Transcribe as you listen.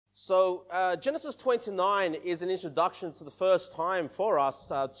Genesis 29 is an introduction to the first time for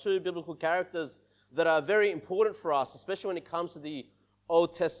us, two biblical characters that are very important for us, especially when it comes to the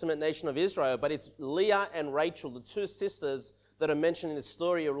Old Testament nation of Israel. But it's Leah and Rachel, the two sisters that are mentioned in the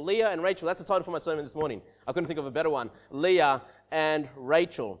story. Leah and Rachel, that's the title for my sermon this morning. I couldn't think of a better one. Leah and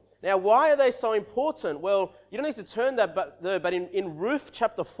Rachel. Now, why are they so important? Well, you don't need to turn that, but in Ruth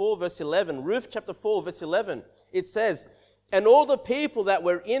chapter 4, verse 11, it says, "And all the people that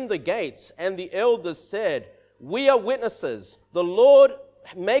were in the gates and the elders said, We are witnesses. The Lord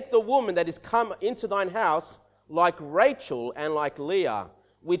make the woman that is come into thine house like Rachel and like Leah,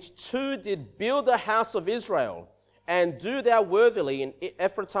 which two did build the house of Israel, and do thou worthily in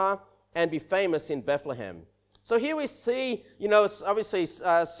Ephratah, and be famous in Bethlehem." So here we see, obviously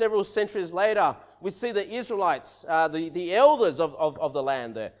several centuries later, we see the Israelites, the elders of the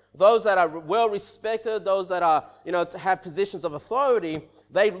land there, those that are well respected, those that are, have positions of authority.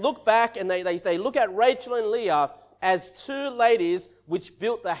 They look back and they look at Rachel and Leah as two ladies which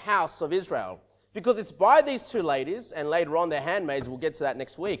built the house of Israel. Because it's by these two ladies, and later on their handmaids, we'll get to that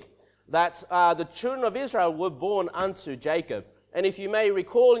next week, that the children of Israel were born unto Jacob. And if you may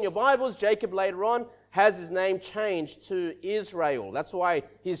recall in your Bibles, Jacob later on has his name changed to Israel. That's why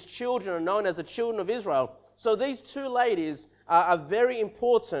his children are known as the children of Israel. So these two ladies are very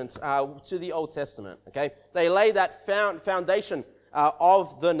important to the Old Testament. Okay, they lay that foundation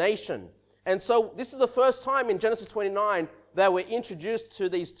of the nation. And so this is the first time in Genesis 29 that we're introduced to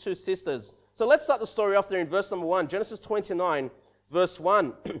these two sisters. So let's start the story off there in verse number 1. Genesis 29, verse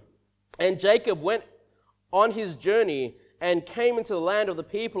 1. "And Jacob went on his journey and came into the land of the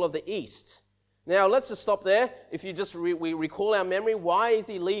people of the east." Now, let's just stop there. If you just we recall our memory, why is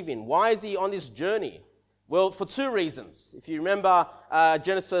he leaving? Why is he on this journey? Well, for two reasons. If you remember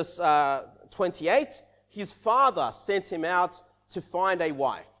Genesis 28, his father sent him out to find a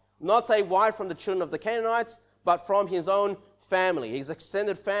wife. Not a wife from the children of the Canaanites, but from his own family, his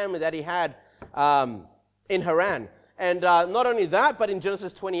extended family that he had in Haran. And not only that, but in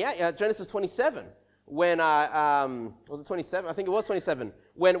Genesis 27, when, was it 27? I think it was 27.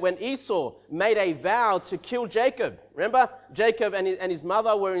 When Esau made a vow to kill Jacob. Remember, Jacob and his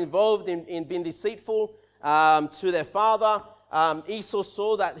mother were involved in being deceitful to their father. Esau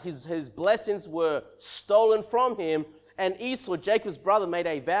saw that his blessings were stolen from him. And Esau, Jacob's brother, made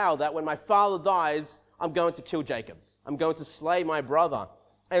a vow that when my father dies, I'm going to kill Jacob. I'm going to slay my brother.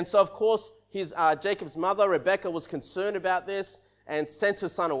 And so, of course, Jacob's mother, Rebekah, was concerned about this and sent her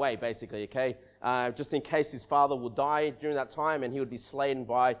son away, basically, okay? Just in case his father would die during that time and he would be slain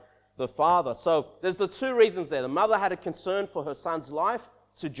by the father. So there's the two reasons there. The mother had a concern for her son's life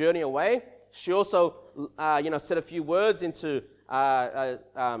to journey away. She also, said a few words into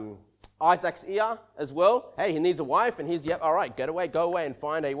Isaac's ear as well. Hey, he needs a wife, and he's, all right, go away and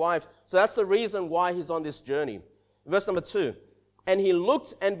find a wife. So that's the reason why he's on this journey. Verse number 2. "And he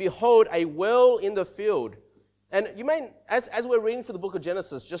looked, and behold, a well in the field." And you may, as we're reading through the book of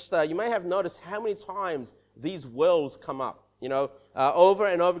Genesis, you may have noticed how many times these wells come up, over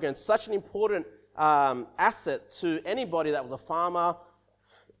and over again. Such an important asset to anybody that was a farmer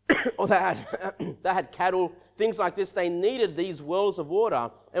or that had cattle, things like this. They needed these wells of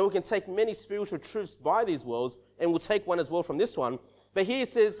water, and we can take many spiritual truths by these wells, and we'll take one as well from this one. But here it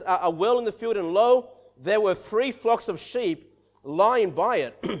says, "A well in the field, and lo, there were 3 flocks of sheep lying by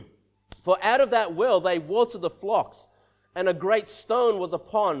it. For out of that well they watered the flocks, and a great stone was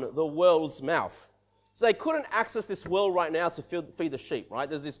upon the well's mouth." So they couldn't access this well right now to feed the sheep, right?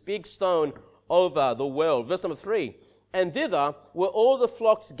 There's this big stone over the well. Verse number 3. "And thither were all the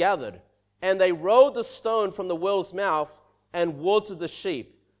flocks gathered, and they rolled the stone from the well's mouth and watered the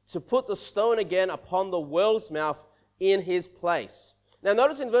sheep, to put the stone again upon the well's mouth in his place." Now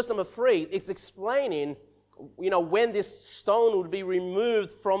notice in verse number 3, it's explaining when this stone would be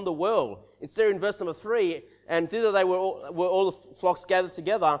removed from the well. It's there in verse number 3, "And thither they were all the flocks gathered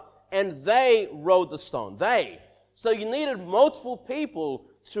together, and they rolled the stone." They. So you needed multiple people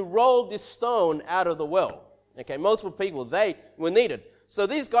to roll this stone out of the well. Okay, multiple people. They were needed. So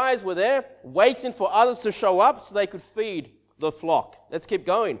these guys were there waiting for others to show up so they could feed the flock. Let's keep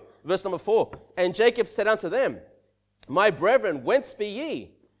going. Verse number 4. "And Jacob said unto them, My brethren, whence be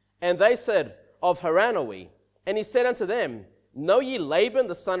ye? And they said, Of Haran are we. And he said unto them, Know ye Laban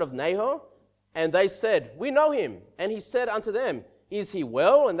the son of Nahor? And they said, We know him. And he said unto them, Is he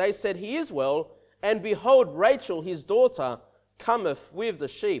well? And they said, He is well. And behold, Rachel his daughter cometh with the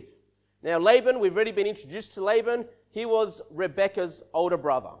sheep. Now Laban, we've already been introduced to Laban. He was Rebekah's older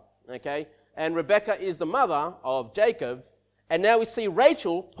brother. Okay? And Rebekah is the mother of Jacob. And now we see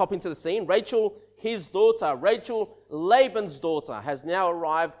Rachel pop into the scene. Rachel, his daughter, Rachel, Laban's daughter, has now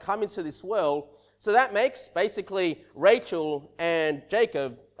arrived, come into this well. So that makes basically Rachel and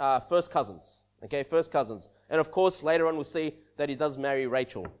Jacob first cousins. Okay, first cousins. And of course, later on we'll see that he does marry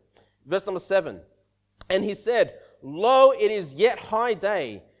Rachel. Verse number 7. And he said, Lo, it is yet high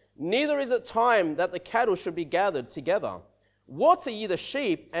day, neither is it time that the cattle should be gathered together. Water ye the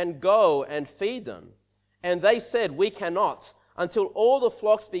sheep, and go and feed them. And they said, We cannot, until all the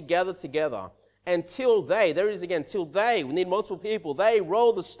flocks be gathered together. And till they, there it is again, till they, we need multiple people, they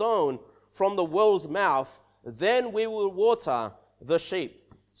roll the stone from the well's mouth, then we will water the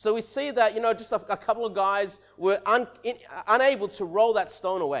sheep. So we see that, just a couple of guys were unable to roll that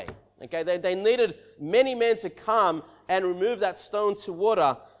stone away. Okay, they needed many men to come and remove that stone to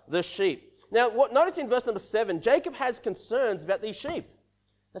water the sheep. Now, notice in verse number 7, Jacob has concerns about these sheep.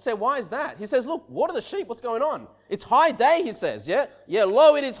 They say, why is that? He says, look, water the sheep, what's going on? It's high day, he says, yeah? Yeah,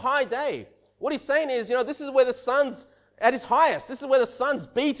 lo, it is high day. What he's saying is, this is where the sun's at its highest. This is where the sun's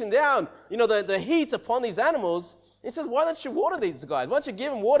beating down, the heat upon these animals. He says, why don't you water these guys? Why don't you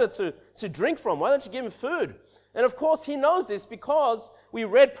give them water to drink from? Why don't you give them food? And of course, he knows this because we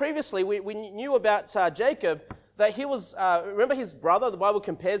read previously, we knew about Jacob, that he was, remember his brother, the Bible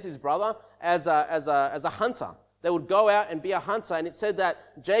compares his brother as a hunter. They would go out and be a hunter, and it said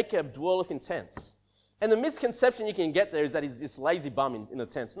that Jacob dwelleth in tents. And the misconception you can get there is that he's this lazy bum in the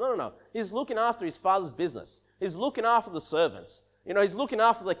tents. No. He's looking after his father's business. He's looking after the servants. He's looking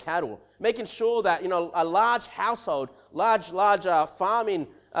after the cattle, making sure that, a large household, large farming,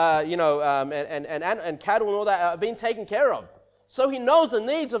 and cattle and all that are being taken care of. So he knows the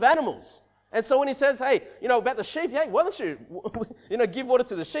needs of animals. And so when he says, hey, about the sheep, hey, why don't you, give water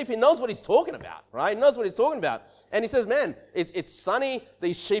to the sheep? He knows what he's talking about, right? He knows what he's talking about. And he says, man, it's sunny.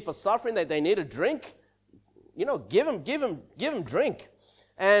 These sheep are suffering. They need a drink. Give them drink.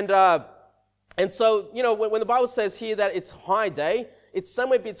 And so, when the Bible says here that it's high day, it's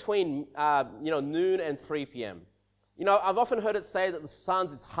somewhere between, noon and 3 p.m. I've often heard it say that the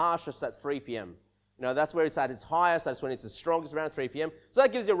sun's its harshest at 3 p.m. That's where it's at its highest. That's when it's the strongest, around 3 p.m. So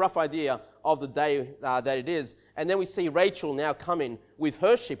that gives you a rough idea of the day that it is. And then we see Rachel now coming with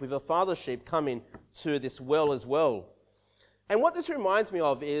her sheep, with her father's sheep, coming to this well as well. And what this reminds me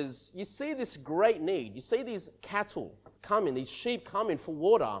of is you see this great need. You see these cattle coming, these sheep coming for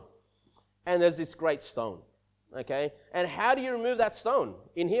water, and there's this great stone. Okay? And how do you remove that stone?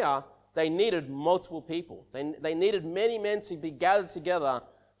 In here, they needed multiple people. They needed many men to be gathered together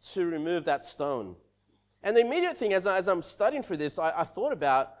to remove that stone. And the immediate thing, as I'm studying through this, I thought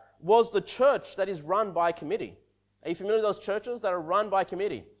about was the church that is run by committee. Are you familiar with those churches that are run by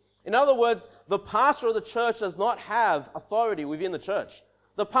committee? In other words, the pastor of the church does not have authority within the church.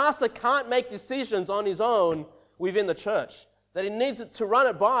 The pastor can't make decisions on his own within the church. That he needs to run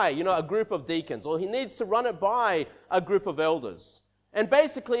it by, a group of deacons, or he needs to run it by a group of elders. And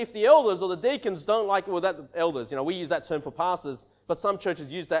basically, if the elders or the deacons don't like, elders, we use that term for pastors, but some churches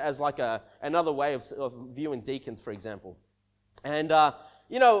use that as like another way of viewing deacons, for example. And,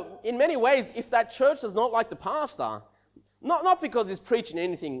 in many ways, if that church does not like the pastor, not because he's preaching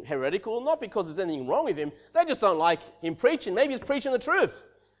anything heretical, not because there's anything wrong with him, they just don't like him preaching. Maybe he's preaching the truth.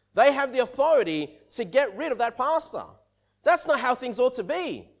 They have the authority to get rid of that pastor. That's not how things ought to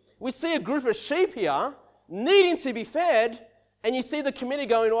be. We see a group of sheep here needing to be fed, and you see the committee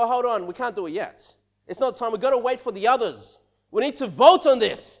going, well, hold on, we can't do it yet. It's not time. We've got to wait for the others. We need to vote on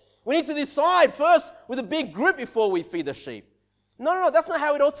this. We need to decide first with a big group before we feed the sheep. No, that's not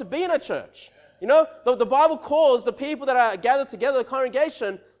how it ought to be in a church. The Bible calls the people that are gathered together, the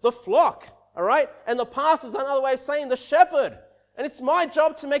congregation, the flock, all right? And the pastor is another way of saying the shepherd. And it's my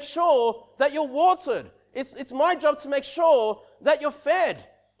job to make sure that you're watered. It's my job to make sure that you're fed.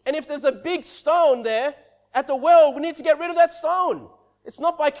 And if there's a big stone there at the well, we need to get rid of that stone. It's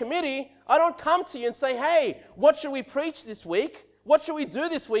not by committee. I don't come to you and say, hey, what should we preach this week? What should we do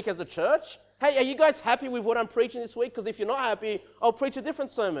this week as a church? Hey, are you guys happy with what I'm preaching this week? Because if you're not happy, I'll preach a different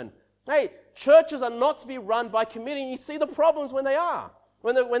sermon. Hey, churches are not to be run by committee. And you see the problems when they are.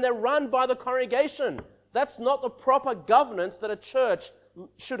 When they're run by the congregation. That's not the proper governance that a church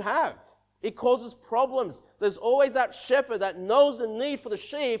should have. It causes problems. There's always that shepherd that knows the need for the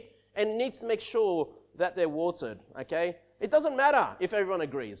sheep and needs to make sure that they're watered, okay? It doesn't matter if everyone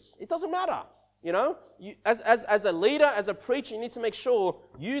agrees. It doesn't matter, as a leader, as a preacher, you need to make sure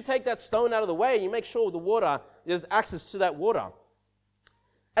you take that stone out of the way and you make sure the water, there's access to that water.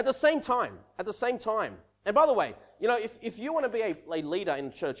 At the same time, and by the way, if you want to be a leader in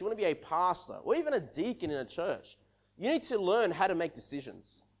a church, you want to be a pastor or even a deacon in a church, you need to learn how to make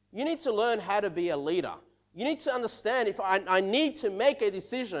decisions. You need to learn how to be a leader. You need to understand if I need to make a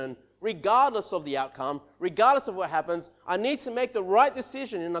decision, regardless of the outcome, regardless of what happens, I need to make the right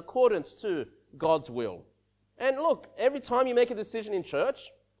decision in accordance to God's will. And look, every time you make a decision in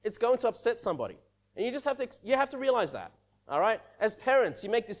church, it's going to upset somebody. And you just have to realize that. All right? As parents, you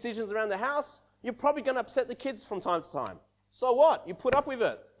make decisions around the house, you're probably going to upset the kids from time to time. So what? You put up with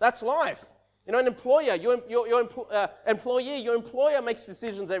it. That's life. You know, an employer, your employer makes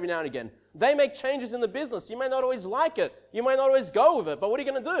decisions every now and again. They make changes in the business. You may not always like it. You may not always go with it. But what are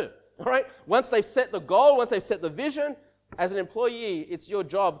you going to do? All right? Once they've set the goal, once they've set the vision, as an employee, it's your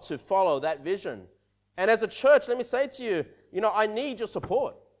job to follow that vision. And as a church, let me say to you, you know, I need your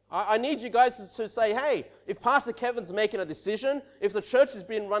support. I need you guys to say, hey, if Pastor Kevin's making a decision, if the church is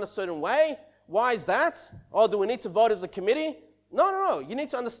being run a certain way, why is that? Oh, do we need to vote as a committee? No. You need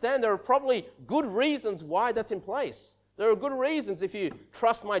to understand there are probably good reasons why that's in place. There are good reasons if you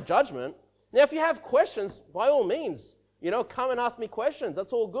trust my judgment. Now, if you have questions, by all means, you know, come and ask me questions.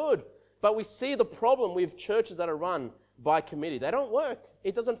 That's all good. But we see the problem with churches that are run by committee. They don't work.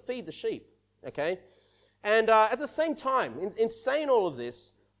 It doesn't feed the sheep, okay? And at the same time, in saying all of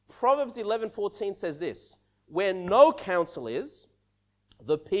this, Proverbs 11:14 says this, where no counsel is,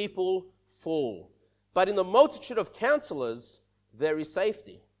 the people fall. But in the multitude of counselors, there is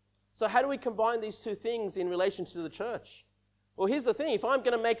safety. So how do we combine these two things in relation to the church? Well, here's the thing. If I'm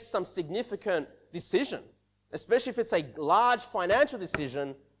going to make some significant decision, especially if it's a large financial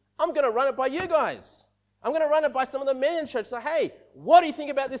decision, I'm going to run it by you guys. I'm going to run it by some of the men in church. Say, hey, what do you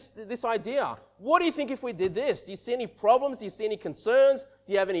think about this idea? What do you think if we did this? Do you see any problems? Do you see any concerns?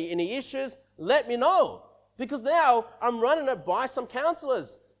 Do you have any issues? Let me know. Because now I'm running it by some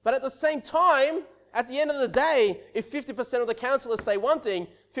counselors. But at the same time, at the end of the day, if 50% of the counselors say one thing,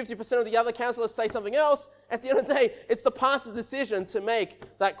 50% of the other counselors say something else, at the end of the day, it's the pastor's decision to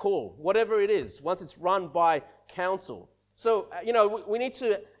make that call, whatever it is, once it's run by counsel. So, you know, we need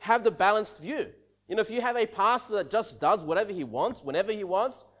to have the balanced view. You know, if you have a pastor that just does whatever he wants, whenever he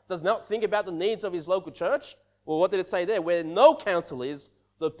wants, does not think about the needs of his local church, well, what did it say there? Where no counsel is,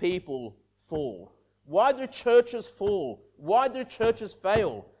 the people fall. Why do churches fall? Why do churches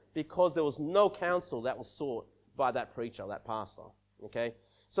fail? Because there was no counsel that was sought by that preacher, that pastor. Okay?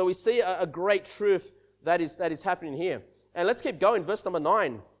 So we see a great truth that is happening here. And let's keep going. Verse number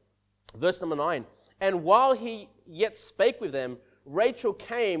 9. Verse number 9. And while he yet spake with them, Rachel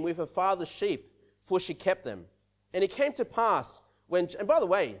came with her father's sheep, for she kept them. And it came to pass when, and by the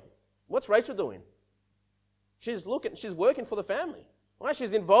way, what's Rachel doing? She's working for the family. Right?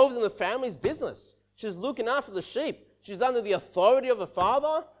 She's involved in the family's business. She's looking after the sheep. She's under the authority of her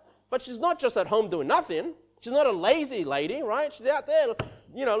father, but she's not just at home doing nothing. She's not a lazy lady, right? She's out there,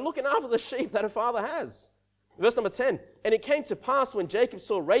 you know, looking after the sheep that her father has. Verse number 10, and it came to pass when Jacob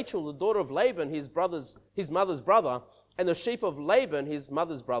saw Rachel, the daughter of Laban, his mother's brother, and the sheep of Laban, his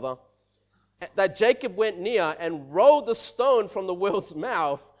mother's brother, that Jacob went near and rolled the stone from the well's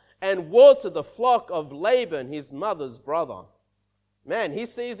mouth and watered the flock of Laban, his mother's brother. Man, he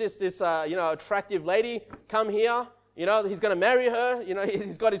sees this attractive lady come here. You know, he's going to marry her. You know,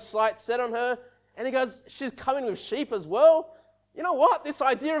 he's got his sights set on her. And he goes, she's coming with sheep as well. You know what? This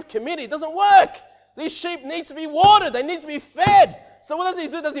idea of committee doesn't work. These sheep need to be watered. They need to be fed. So what does he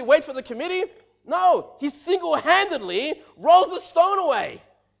do? Does he wait for the committee? No, he single-handedly rolls the stone away.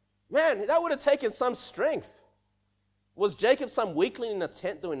 Man, that would have taken some strength. Was Jacob some weakling in a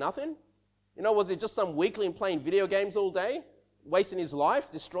tent doing nothing? You know, was he just some weakling playing video games all day, wasting his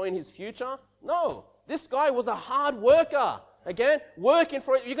life, destroying his future? No, this guy was a hard worker. Again, working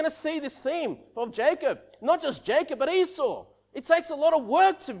for it. You're going to see this theme of Jacob. Not just Jacob, but Esau. It takes a lot of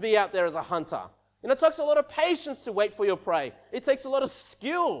work to be out there as a hunter. You know, it takes a lot of patience to wait for your prey. It takes a lot of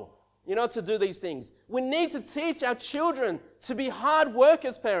skill, you know, to do these things. We need to teach our children to be hard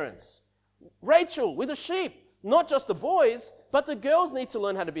workers, parents. Rachel with the sheep, not just the boys, but the girls need to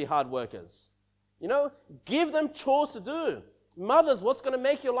learn how to be hard workers. You know, give them chores to do. Mothers, what's going to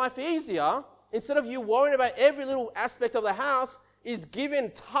make your life easier, instead of you worrying about every little aspect of the house, is giving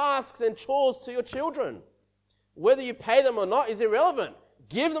tasks and chores to your children. Whether you pay them or not is irrelevant.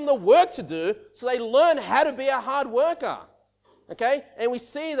 Give them the work to do so they learn how to be a hard worker. Okay? And we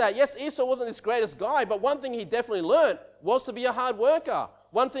see that, yes, Esau wasn't this greatest guy, but one thing he definitely learned was to be a hard worker.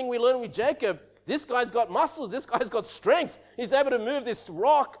 One thing we learned with Jacob, this guy's got muscles, this guy's got strength. He's able to move this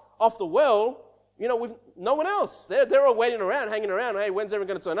rock off the well, you know, with no one else. They're all waiting around, hanging around. Hey, when's everyone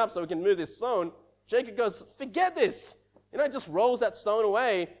going to turn up so we can move this stone? Jacob goes, forget this. You know, just rolls that stone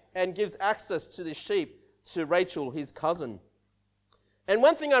away and gives access to this sheep to Rachel, his cousin. And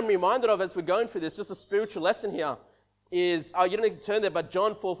one thing I'm reminded of as we're going through this, just a spiritual lesson here, is, you don't need to turn there, but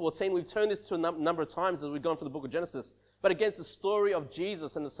John 4:14, we've turned this to a number of times as we've gone through the book of Genesis. But again, it's the story of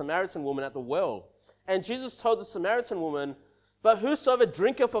Jesus and the Samaritan woman at the well. And Jesus told the Samaritan woman, "But whosoever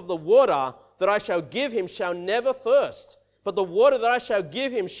drinketh of the water that I shall give him shall never thirst. But the water that I shall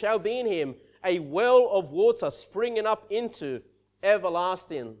give him shall be in him a well of water springing up into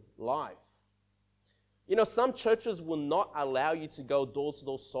everlasting life." You know, some churches will not allow you to go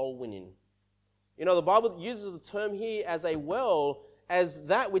door-to-door soul winning. You know, the Bible uses the term here as a well, as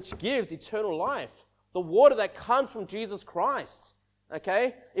that which gives eternal life. The water that comes from Jesus Christ.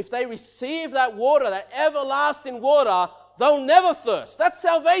 Okay? If they receive that water, that everlasting water, they'll never thirst. That's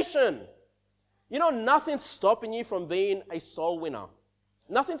salvation. You know, nothing's stopping you from being a soul winner.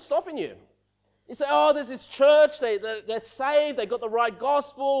 Nothing's stopping you. You say, oh, there's this church, they're saved, they got the right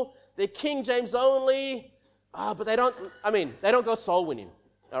gospel, they're King James only, but they don't go soul winning,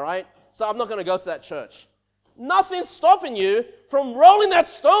 all right? So I'm not going to go to that church. Nothing's stopping you from rolling that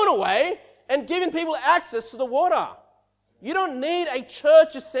stone away and giving people access to the water. You don't need a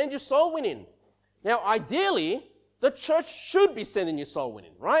church to send you soul winning. Now, ideally, the church should be sending you soul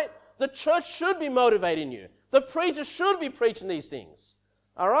winning, right? The church should be motivating you. The preacher should be preaching these things.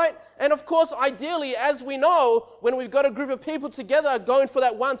 All right? And of course, ideally, as we know, when we've got a group of people together going for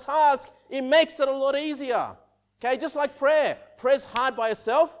that one task, it makes it a lot easier. Okay? Just like prayer. Prayer's hard by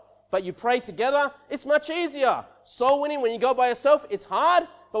yourself, but you pray together, it's much easier. Soul winning, when you go by yourself, it's hard,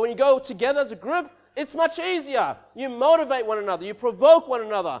 but when you go together as a group, it's much easier. You motivate one another. You provoke one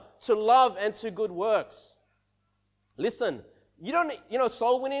another to love and to good works. Listen,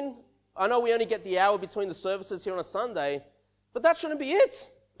 soul winning, I know we only get the hour between the services here on a Sunday, but that shouldn't be it,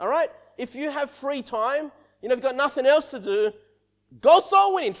 all right? If you have free time, if you've got nothing else to do, go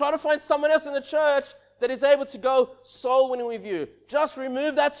soul winning. Try to find someone else in the church that is able to go soul winning with you. Just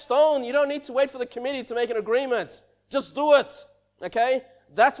remove that stone. You don't need to wait for the committee to make an agreement. Just do it, okay?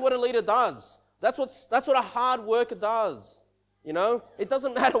 That's what a leader does. That's what a hard worker does, It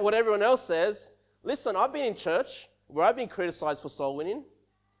doesn't matter what everyone else says. Listen, I've been in church where I've been criticized for soul winning.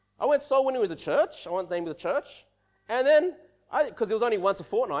 I went soul winning with the church. I went name with the church. And then, because it was only once a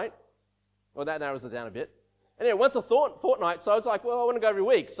fortnight, well, that narrows it down a bit. And then once a fortnight, so I was like, well, I want to go every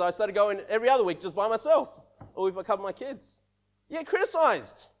week. So I started going every other week just by myself or with a couple of my kids. Yeah,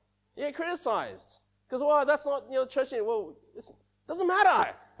 criticized. Because, well, that's not, church. Well, it doesn't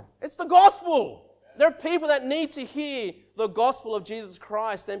matter. It's the gospel. There are people that need to hear the gospel of Jesus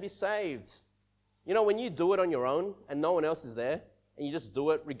Christ and be saved. When you do it on your own and no one else is there, and you just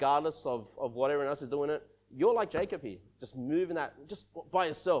do it regardless of what everyone else is doing it, you're like Jacob here, just moving that, just by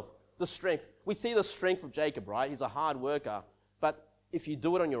yourself, the strength. We see the strength of Jacob, right? He's a hard worker. But if you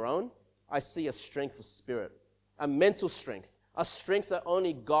do it on your own, I see a strength of spirit, a mental strength, a strength that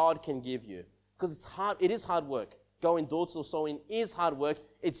only God can give you. Because it's hard, it is hard work. Going door to door sowing is hard work.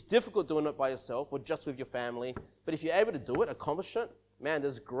 It's difficult doing it by yourself or just with your family. But if you're able to do it, accomplish it, man,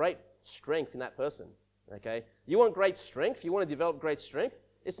 there's great strength in that person, okay? You want great strength, you want to develop great strength,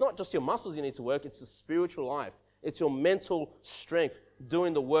 it's not just your muscles you need to work, it's the spiritual life. It's your mental strength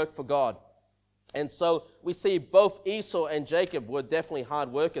doing the work for God. And so we see both Esau and Jacob were definitely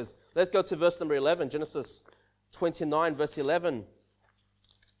hard workers. Let's go to verse number 11, Genesis 29, verse 11.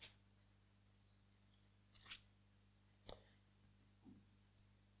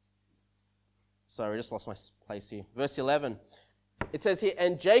 Sorry, I just lost my place here. Verse 11. It says here,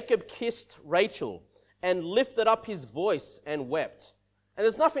 and Jacob kissed Rachel and lifted up his voice and wept. And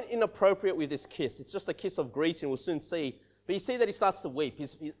there's nothing inappropriate with this kiss. It's just a kiss of greeting, we'll soon see. But you see that he starts to weep. He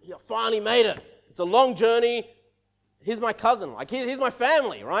finally made it. It's a long journey. Here's my cousin. Here's my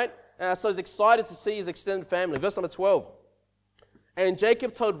family, right? So he's excited to see his extended family. Verse number 12. And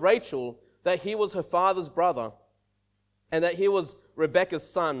Jacob told Rachel that he was her father's brother and that he was Rebekah's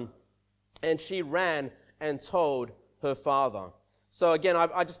son. And she ran and told her father. So again,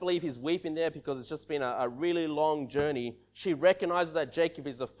 I just believe he's weeping there because it's just been a really long journey. She recognizes that Jacob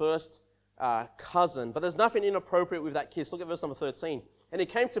is the first cousin, but there's nothing inappropriate with that kiss. Look at verse number 13. And it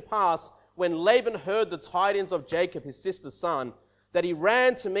came to pass, when Laban heard the tidings of Jacob, his sister's son, that he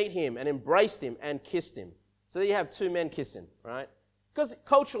ran to meet him and embraced him and kissed him. So there you have two men kissing, right? Because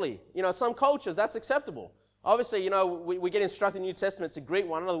culturally, some cultures, that's acceptable. Obviously, we get instructed in the New Testament to greet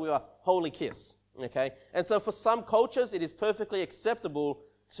one another with a holy kiss. Okay, and so for some cultures, it is perfectly acceptable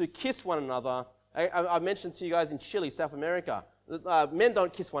to kiss one another. I mentioned to you guys in Chile, South America, men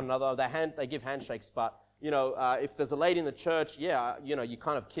don't kiss one another. They give handshakes, but if there's a lady in the church, you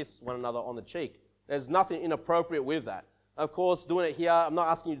kind of kiss one another on the cheek. There's nothing inappropriate with that. Of course, doing it here, I'm not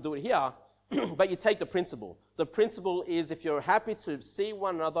asking you to do it here, but you take the principle. The principle is if you're happy to see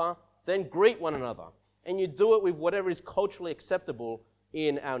one another, then greet one another. and you do it with whatever is culturally acceptable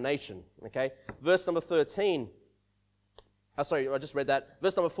in our nation. Okay? Verse number 13. Sorry, I just read that.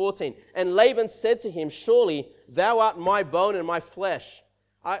 Verse number 14. And Laban said to him, surely thou art my bone and my flesh.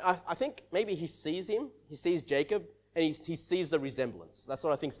 I think maybe he sees him. He sees Jacob, and he sees the resemblance. That's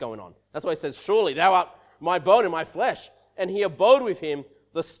what I think is going on. That's why he says, surely thou art my bone and my flesh. And he abode with him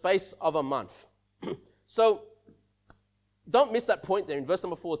the space of a month. So, don't miss that point there in verse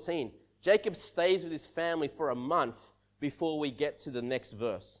number 14. Jacob stays with his family for a month before we get to the next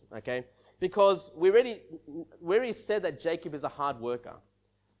verse, okay? Because we already said that Jacob is a hard worker.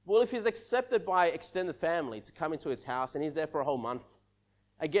 Well, if he's accepted by extended family to come into his house and he's there for a whole month,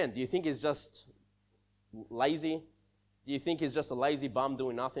 again, do you think he's just lazy? Do you think he's just a lazy bum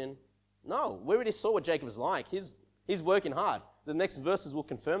doing nothing? No, we already saw what Jacob is like. He's working hard. The next verses will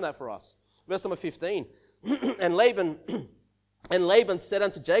confirm that for us. Verse number 15. And Laban said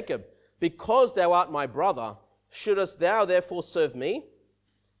unto Jacob, because thou art my brother, shouldest thou therefore serve me?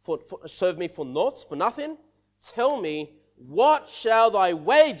 Serve me for naught, for nothing? Tell me, what shall thy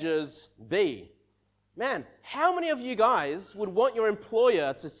wages be? Man, how many of you guys would want your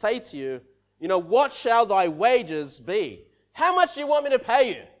employer to say to you, what shall thy wages be? How much do you want me to pay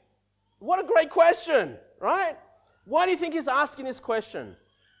you? What a great question, right? Why do you think he's asking this question?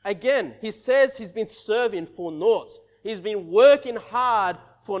 Again, he says he's been serving for naught. He's been working hard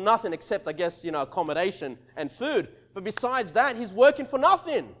for nothing except, I guess, accommodation and food. But besides that, he's working for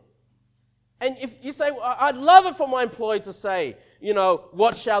nothing. And if you say, well, I'd love it for my employee to say,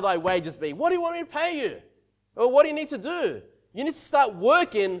 what shall thy wages be? What do you want me to pay you? Or what do you need to do? You need to start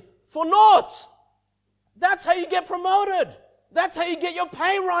working for naught. That's how you get promoted. That's how you get your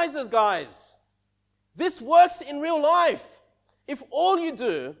pay rises, guys. This works in real life. If all you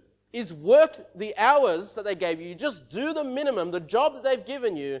do is work the hours that they gave you, you just do the minimum, the job that they've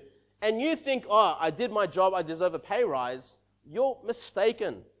given you, and you think, I did my job, I deserve a pay rise, you're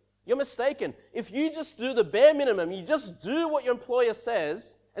mistaken. You're mistaken. If you just do the bare minimum, you just do what your employer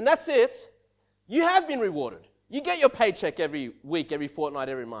says, and that's it, you have been rewarded. You get your paycheck every week, every fortnight,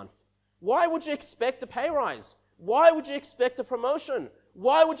 every month. Why would you expect a pay rise? Why would you expect a promotion?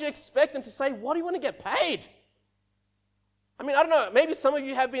 Why would you expect them to say, what do you want to get paid? I mean, I don't know, maybe some of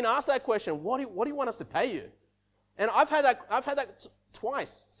you have been asked that question, what do you want us to pay you? And I've had that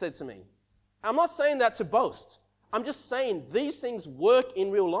twice said to me. I'm not saying that to boast. I'm just saying these things work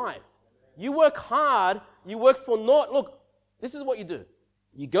in real life. You work hard, you work for naught. Look, this is what you do.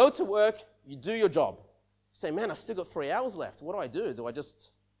 You go to work, you do your job. You say, man, I still got 3 hours left. What do? Do I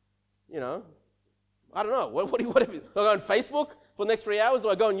just, I don't know. What do I go on Facebook for the next 3 hours? Do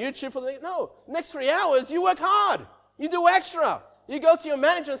I go on YouTube for the No, next 3 hours, you work hard. You do extra. You go to your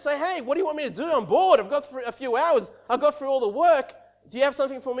manager and say, hey, what do you want me to do? I'm bored. I've got a few hours. I've got through all the work. Do you have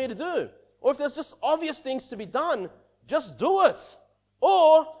something for me to do? Or if there's just obvious things to be done, just do it.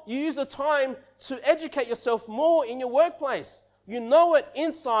 Or you use the time to educate yourself more in your workplace. You know it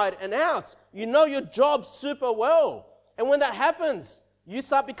inside and out. You know your job super well. And when that happens, you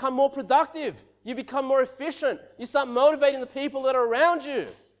start to become more productive. You become more efficient. You start motivating the people that are around you.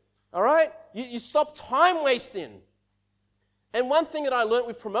 All right? You stop time wasting. And one thing that I learned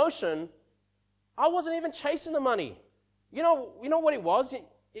with promotion, I wasn't even chasing the money. You know what it was?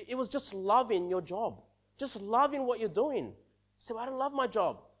 It was just loving your job. Just loving what you're doing. So I don't love my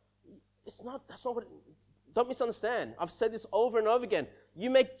job. That's not what, don't misunderstand. I've said this over and over again. You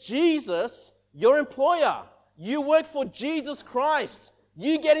make Jesus your employer. You work for Jesus Christ.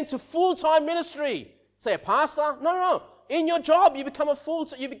 You get into full-time ministry. Say a pastor? No. In your job, you become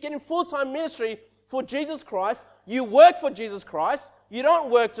you get in full-time ministry for Jesus Christ. You work for Jesus Christ. You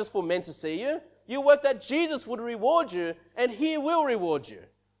don't work just for men to see you. You work that Jesus would reward you, and He will reward you.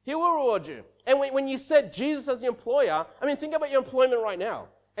 He will reward you. And when you said Jesus as the employer, I mean, think about your employment right now.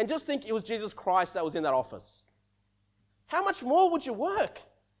 And just think it was Jesus Christ that was in that office. How much more would you work?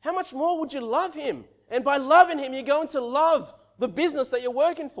 How much more would you love Him? And by loving Him, you're going to love the business that you're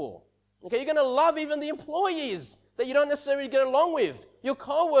working for. Okay, you're going to love even the employees that you don't necessarily get along with, your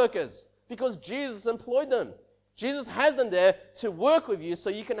co-workers, because Jesus employed them. Jesus has them there to work with you so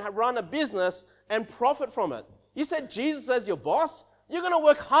you can run a business and profit from it. You said Jesus as your boss, you're going to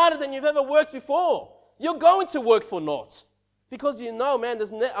work harder than you've ever worked before. You're going to work for naught. Because man,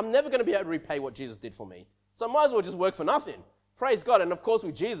 I'm never going to be able to repay what Jesus did for me. So I might as well just work for nothing. Praise God. And of course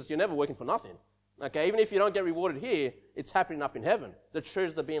with Jesus, you're never working for nothing. Okay, even if you don't get rewarded here, it's happening up in heaven. The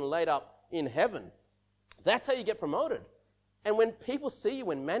treasures are being laid up in heaven. That's how you get promoted. And when people see you,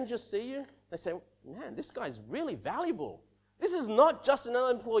 when managers see you, they say, man, this guy's really valuable. This is not just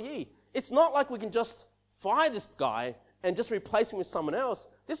another employee. It's not like we can just fire this guy and just replace him with someone else.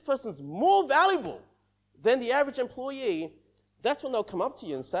 This person's more valuable. then the average employee, that's when they'll come up to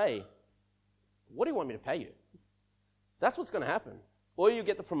you and say, what do you want me to pay you? That's what's going to happen. Or you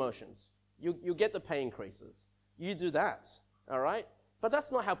get the promotions. You get the pay increases. You do that, all right? But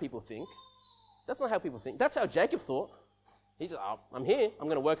that's not how people think. That's not how people think. That's how Jacob thought. He just, oh, I'm here. I'm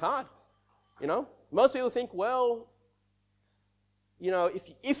going to work hard. You know? Most people think, well, you know,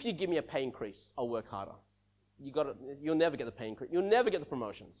 if you give me a pay increase, I'll work harder. You'll never get the pay increase. You'll never get the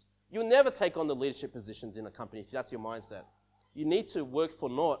promotions. You'll never take on the leadership positions in a company if that's your mindset. You need to work for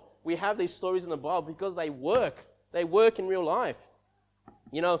naught. We have these stories in the Bible because they work. They work in real life.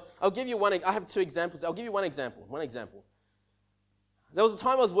 You know, I'll give you one. I have two examples. I'll give you one example. There was a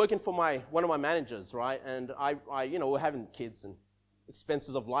time I was working for one of my managers, right? And I you know, we're having kids and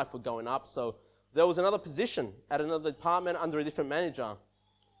expenses of life were going up. So there was another position at another department under a different manager.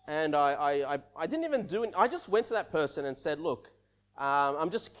 And I didn't even do it. I just went to that person and said, look, I'm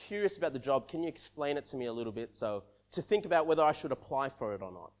just curious about the job. Can you explain it to me a little bit? So to think about whether I should apply for it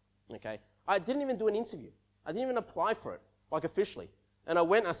or not. Okay. I didn't even do an interview. I didn't even apply for it, like officially. And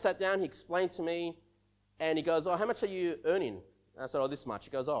I sat down, he explained to me, and he goes, oh, how much are you earning? And I said, oh, this much.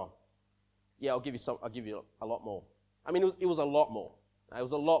 He goes, oh, yeah, I'll give you a lot more. I mean, it was a lot more. It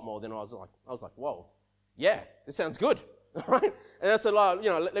was a lot more than I was like, whoa, yeah, this sounds good, all right? And I said, you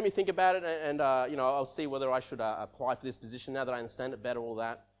know, let me think about it, and you know, I'll see whether I should apply for this position now that I understand it better, all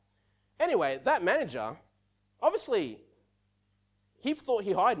that. Anyway, that manager, obviously, he thought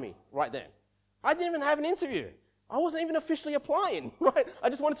he hired me right then. I didn't even have an interview. I wasn't even officially applying, right? I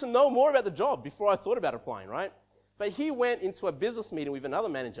just wanted to know more about the job before I thought about applying, right? But he went into a business meeting with another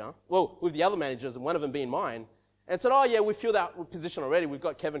manager, well, with the other managers, and one of them being mine, and said, oh, yeah, we filled that position already. We've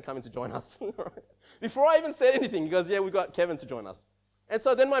got Kevin coming to join us. Before I even said anything, he goes, yeah, we've got Kevin to join us. And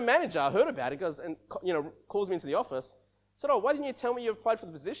so then my manager heard about it, goes and, you know, calls me into the office, said, oh, why didn't you tell me you applied for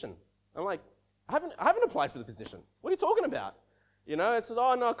the position? I'm like, I haven't applied for the position. What are you talking about? You know, it says,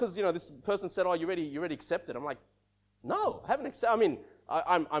 oh, no, because, you know, this person said, oh, you already accepted. I'm like, no, I haven't accepted. I mean,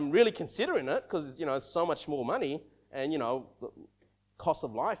 I'm really considering it because, you know, it's so much more money and, you know, the cost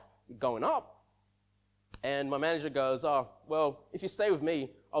of life going up. And my manager goes, oh, well, if you stay with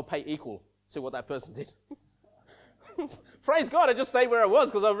me, I'll pay equal to what that person did. Praise God, I just stayed where I was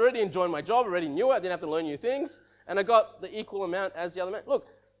because I've already enjoyed my job, already knew it, I didn't have to learn new things, and I got the equal amount as the other man. Look,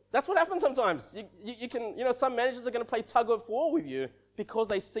 that's what happens sometimes. You can, you know, some managers are going to play tug of war with you because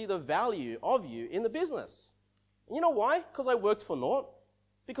they see the value of you in the business. And you know why? Because I worked for naught.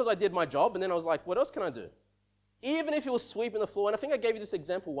 Because I did my job, and then I was like, what else can I do? Even if it was sweeping the floor, and I think I gave you this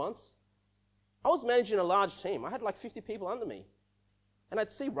example once, I was managing a large team. I had like 50 people under me. And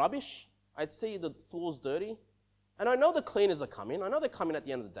I'd see rubbish. I'd see the floors dirty. And I know the cleaners are coming. I know they're coming at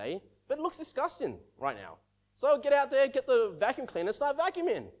the end of the day, but it looks disgusting right now. So get out there, get the vacuum cleaner, start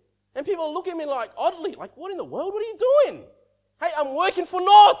vacuuming. And people are looking at me like oddly, like, what in the world? What are you doing? Hey, I'm working for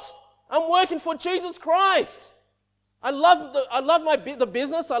naught. I'm working for Jesus Christ. I love the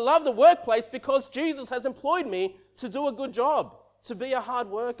business. I love the workplace because Jesus has employed me to do a good job, to be a hard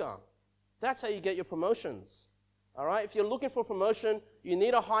worker. That's how you get your promotions. All right? If you're looking for a promotion, you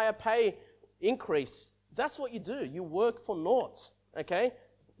need a higher pay increase. That's what you do. You work for naught. Okay?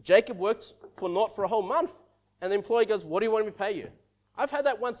 Jacob worked for naught for a whole month. And the employee goes, what do you want me to pay you? I've had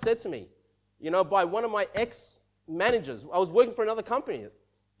that once said to me, you know, by one of my ex-managers. I was working for another company.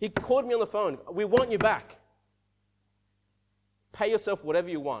 He called me on the phone. We want you back. Pay yourself whatever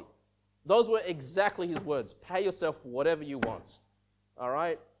you want. Those were exactly his words. Pay yourself whatever you want. All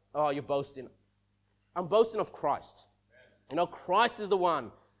right? Oh, you're boasting. I'm boasting of Christ. You know, Christ is the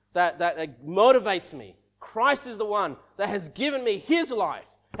one that motivates me. Christ is the one that has given me his life,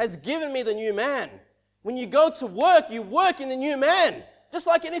 has given me the new man. When you go to work, you work in the new man, just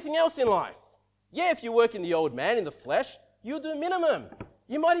like anything else in life. Yeah, if you work in the old man, in the flesh, you'll do minimum.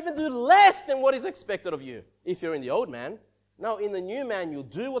 You might even do less than what is expected of you if you're in the old man. No, in the new man, you'll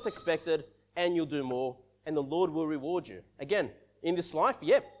do what's expected and you'll do more, and the Lord will reward you. Again, in this life,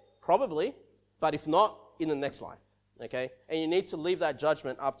 yep, probably, but if not, in the next life. Okay? And you need to leave that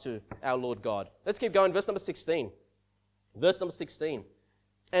judgment up to our Lord God. Let's keep going. Verse number 16. Verse number 16.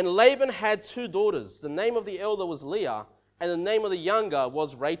 And Laban had 2 daughters. The name of the elder was Leah, and the name of the younger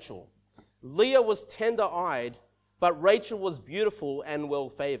was Rachel. Leah was tender-eyed, but Rachel was beautiful and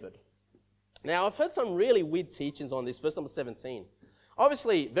well-favored. Now, I've heard some really weird teachings on this. Verse number 17.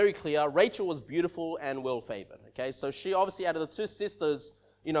 Obviously, very clear, Rachel was beautiful and well-favored. Okay, so she obviously, out of the 2 sisters,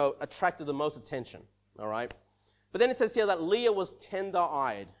 you know, attracted the most attention. All right? But then it says here that Leah was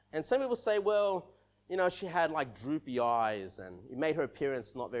tender-eyed. And some people say, well, you know, she had like droopy eyes and it made her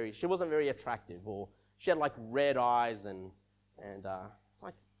appearance she wasn't very attractive, or she had like red eyes and it's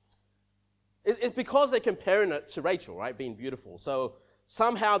like, It's because they're comparing it to Rachel, right, being beautiful. So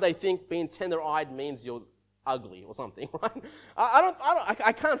somehow they think being tender-eyed means you're ugly or something, right?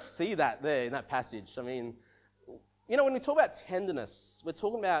 I can't see that there in that passage. I mean, when we talk about tenderness, we're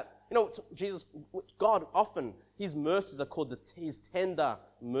talking about, Jesus, God often, his mercies are called his tender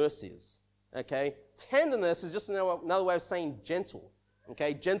mercies, okay? Tenderness is just another way of saying gentle,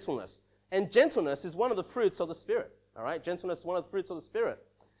 okay? Gentleness. And gentleness is one of the fruits of the Spirit, all right? Gentleness is one of the fruits of the Spirit.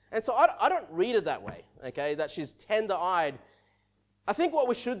 And so I don't read it that way, okay, that she's tender-eyed. I think what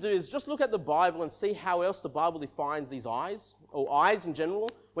we should do is just look at the Bible and see how else the Bible defines these eyes, or eyes in general,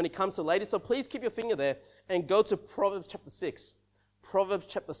 when it comes to ladies. So please keep your finger there and go to Proverbs chapter 6. Proverbs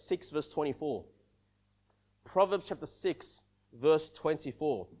chapter 6, verse 24. Proverbs chapter 6, verse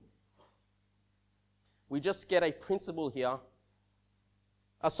 24. We just get a principle here.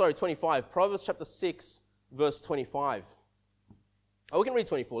 25. Proverbs chapter 6, verse 25. Oh, we can read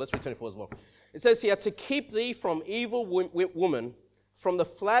 24. Let's read 24 as well. It says here, to keep thee from evil woman, from the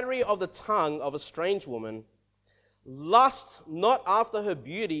flattery of the tongue of a strange woman, lust not after her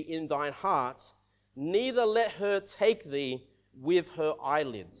beauty in thine heart, neither let her take thee with her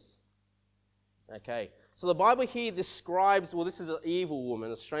eyelids. Okay, so the Bible here describes, well, this is an evil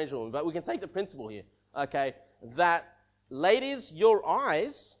woman, a strange woman, but we can take the principle here, okay, that ladies, your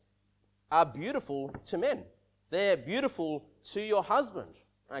eyes are beautiful to men. They're beautiful to your husband,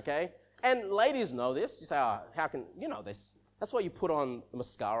 okay? And ladies know this. You say, how can you know this? That's why you put on the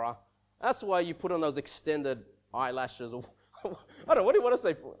mascara. That's why you put on those extended eyelashes. I don't know, what do you want to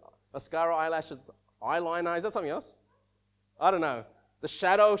say? Mascara, eyelashes, eyeliner, is that something else? I don't know. The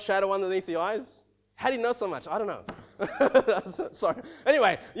shadow underneath the eyes? How do you know so much? I don't know. Sorry.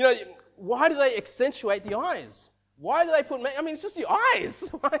 Anyway, why do they accentuate the eyes? Why do they put, it's just the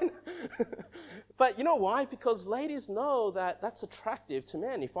eyes, right? But you know why? Because ladies know that that's attractive to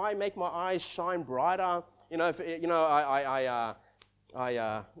men. If I make my eyes shine brighter, I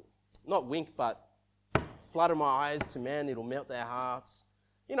not wink, but flutter my eyes to men, it'll melt their hearts.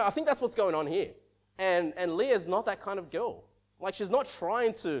 I think that's what's going on here. And Leah's not that kind of girl. Like, she's not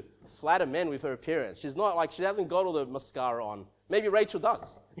trying to flatter men with her appearance. She's not, like, she hasn't got all the mascara on. Maybe Rachel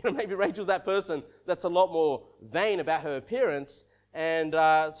does. Maybe Rachel's that person that's a lot more vain about her appearance. And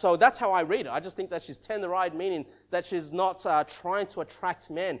so that's how I read it. I just think that she's tender-eyed, meaning that she's not trying to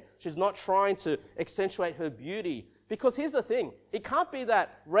attract men. She's not trying to accentuate her beauty. Because here's the thing. It can't be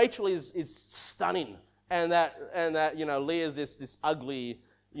that Rachel is stunning and that Leah's this ugly,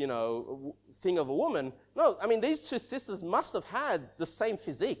 thing of a woman. No, these two sisters must have had the same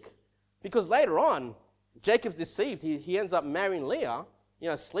physique. Because later on, Jacob's deceived. He ends up marrying Leah,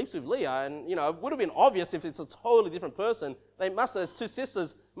 sleeps with Leah. And, it would have been obvious if it's a totally different person. As two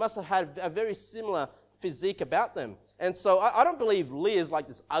sisters, must have had a very similar physique about them. And so I don't believe Leah's like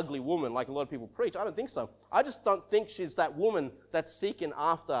this ugly woman like a lot of people preach. I don't think so. I just don't think she's that woman that's seeking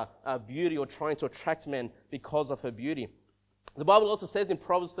after beauty or trying to attract men because of her beauty. The Bible also says in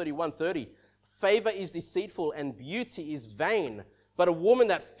Proverbs 31:30, favor is deceitful and beauty is vain, but a woman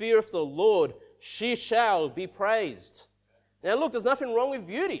that feareth the Lord, she shall be praised. Now look, there's nothing wrong with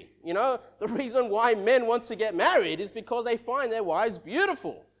beauty. The reason why men want to get married is because they find their wives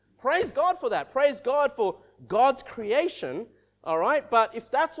beautiful. Praise God for that. Praise God for God's creation, all right? But if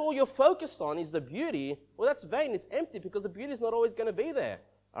that's all you're focused on is the beauty, well, that's vain. It's empty because the beauty is not always going to be there,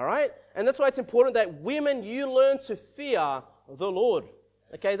 all right? And that's why it's important that women, you learn to fear the Lord.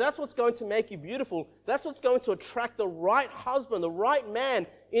 Okay, that's what's going to make you beautiful. That's what's going to attract the right husband, the right man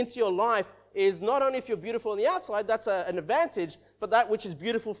into your life. Is not only if you're beautiful on the outside, that's an advantage, but that which is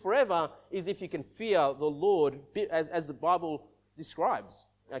beautiful forever is if you can fear the Lord as the Bible describes.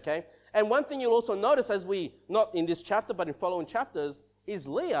 Okay, and one thing you'll also notice not in this chapter, but in following chapters, is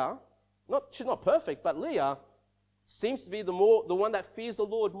Leah, she's not perfect, but Leah seems to be the one that fears the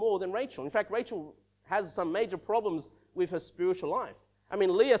Lord more than Rachel. In fact, Rachel has some major problems with her spiritual life.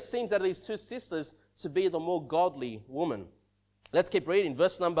 Leah seems out of these two sisters to be the more godly woman. Let's keep reading.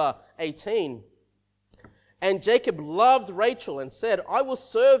 Verse number 18. And Jacob loved Rachel and said, I will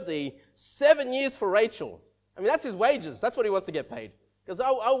serve thee 7 years for Rachel. That's his wages. That's what he wants to get paid. Because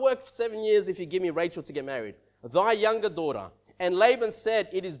I'll work for 7 years if you give me Rachel to get married. Thy younger daughter. And Laban said,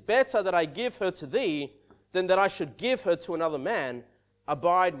 it is better that I give her to thee than that I should give her to another man.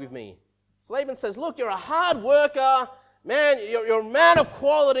 Abide with me. So Laban says, look, you're a hard worker. Man, you're a man of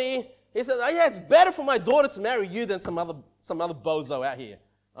quality. He says, it's better for my daughter to marry you than some other bozo out here.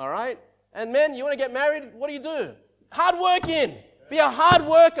 All right? And men, you want to get married? What do? Hard working. Be a hard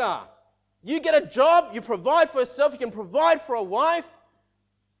worker. You get a job. You provide for yourself. You can provide for a wife.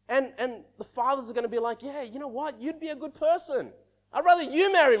 And the fathers are going to be like, yeah, you know what? You'd be a good person. I'd rather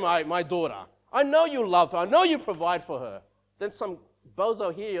you marry my daughter. I know you love her. I know you provide for her. Then some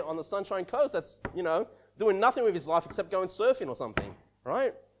bozo here on the Sunshine Coast that's, doing nothing with his life except going surfing or something,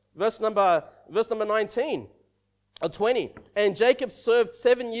 right? Verse number 19 or 20. And Jacob served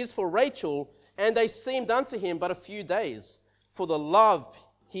 7 years for Rachel, and they seemed unto him but a few days, for the love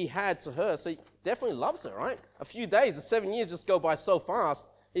he had to her. So he definitely loves her, right? A few days, the 7 years just go by so fast.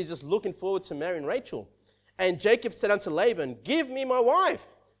 He's just looking forward to marrying Rachel. And Jacob said unto Laban, give me my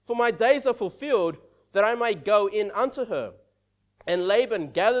wife, for my days are fulfilled, that I may go in unto her. And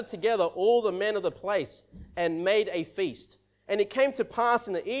Laban gathered together all the men of the place and made a feast. And it came to pass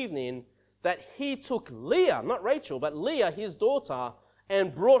in the evening that he took Leah, not Rachel, but Leah, his daughter,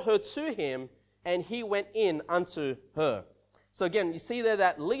 and brought her to him, and he went in unto her. So again, you see there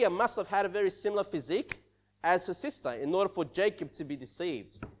that Leah must have had a very similar physique as her sister in order for Jacob to be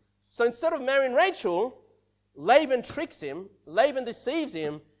deceived. So instead of marrying Rachel, Laban tricks him, Laban deceives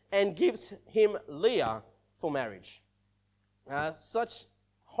him, and gives him Leah for marriage. Such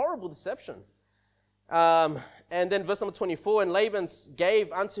horrible deception. And then verse number 24, and Laban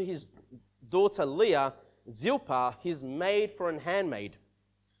gave unto his daughter Leah Zilpah, his maid for an handmaid.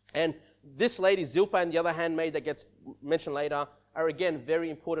 And this lady, Zilpah, and the other handmaid that gets mentioned later, are again very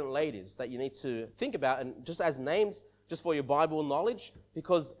important ladies that you need to think about, and just as names, just for your Bible knowledge,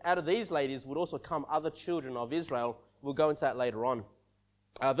 because out of these ladies would also come other children of Israel. We'll go into that later on.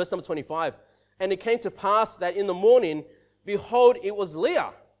 Verse number 25, and it came to pass that in the morning, behold, it was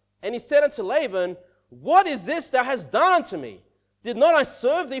Leah. And he said unto Laban, what is this thou hast done unto me? Did not I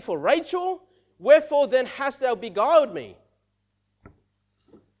serve thee for Rachel? Wherefore then hast thou beguiled me?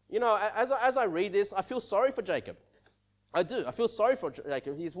 As I read this, I feel sorry for Jacob. I do. I feel sorry for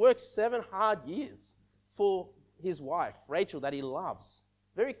Jacob. He's worked 7 hard years for his wife, Rachel, that he loves.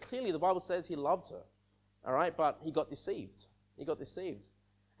 Very clearly, the Bible says he loved her. All right, but he got deceived. He got deceived.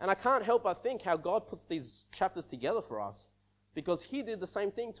 And I can't help but think how God puts these chapters together for us, because he did the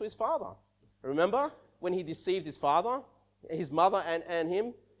same thing to his father. Remember when he deceived his father, his mother and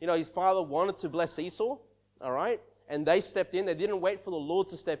him? His father wanted to bless Esau, all right? And they stepped in. They didn't wait for the Lord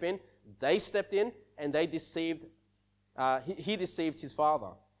to step in. They stepped in and they deceived, he deceived his father.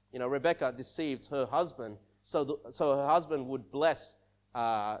 Rebekah deceived her husband so her husband would bless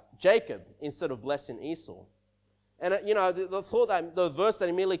Jacob instead of blessing Esau. And, the verse that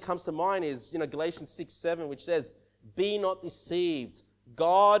immediately comes to mind is, Galatians 6:7, which says, be not deceived.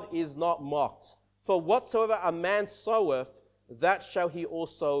 God is not mocked. For whatsoever a man soweth, that shall he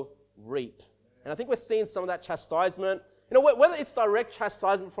also reap. And I think we're seeing some of that chastisement. Whether it's direct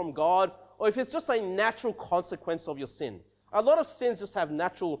chastisement from God or if it's just a natural consequence of your sin. A lot of sins just have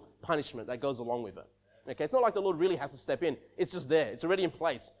natural punishment that goes along with it. Okay, it's not like the Lord really has to step in. It's just there. It's already in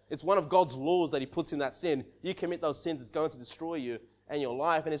place. It's one of God's laws that he puts in that sin. You commit those sins, it's going to destroy you and your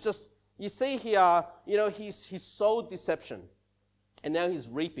life. And it's just, you see here, he's sowed deception. And now he's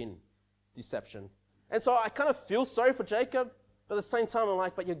reaping deception. And so I kind of feel sorry for Jacob, but at the same time I'm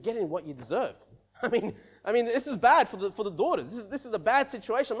like, but you're getting what you deserve. I mean, this is bad for the daughters. This is a bad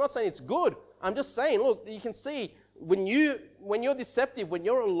situation. I'm not saying it's good. I'm just saying, look, you can see when you're deceptive, when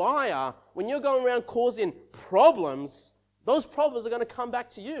you're a liar, when you're going around causing problems, those problems are going to come back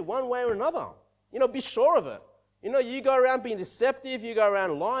to you one way or another. Be sure of it. You go around being deceptive, you go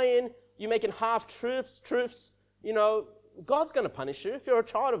around lying, you're making half-truths, God's going to punish you. If you're a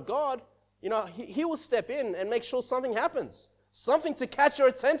child of God, he will step in and make sure something happens. Something to catch your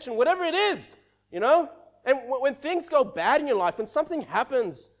attention, whatever it is, And when things go bad in your life, when something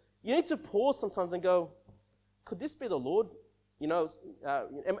happens, you need to pause sometimes and go, could this be the Lord?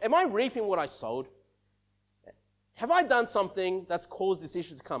 Am I reaping what I sowed? Have I done something that's caused this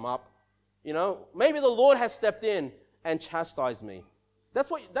issue to come up? Maybe the Lord has stepped in and chastised me. That's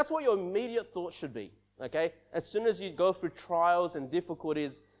what your immediate thought should be, okay? As soon as you go through trials and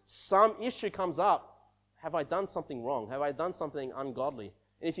difficulties, some issue comes up. Have I done something wrong? Have I done something ungodly?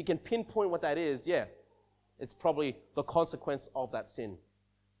 And if you can pinpoint what that is, it's probably the consequence of that sin,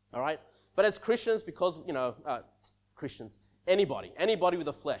 all right? But as Christians, because, Christians, anybody with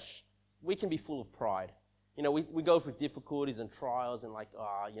a flesh, we can be full of pride. We go through difficulties and trials and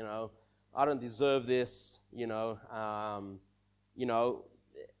I don't deserve this, the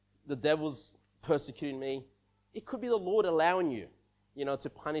devil's persecuting me. It could be the Lord allowing you, to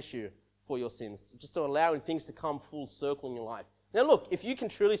punish you for your sins, just to allowing things to come full circle in your life. Now look, if you can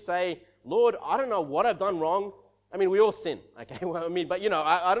truly say, Lord, I don't know what I've done wrong. I mean, we all sin, okay? But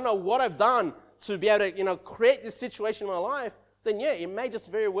I don't know what I've done to be able to, create this situation in my life, then it may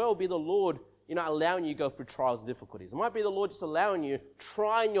just very well be the Lord, allowing you to go through trials and difficulties. It might be the Lord just allowing you,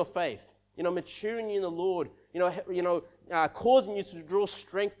 trying your faith, maturing you in the Lord, causing you to draw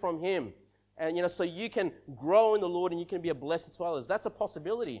strength from Him and so you can grow in the Lord and you can be a blessing to others. That's a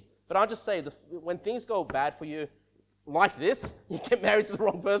possibility. But I'll just say, when things go bad for you, like this, you get married to the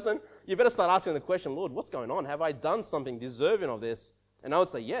wrong person, you better start asking the question, Lord, what's going on? Have I done something deserving of this? And I would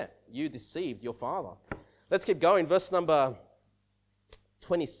say, yeah, you deceived your father. Let's keep going. Verse number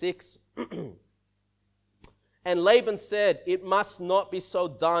 26. And Laban said, it must not be so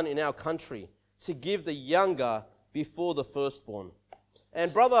done in our country to give the younger before the firstborn.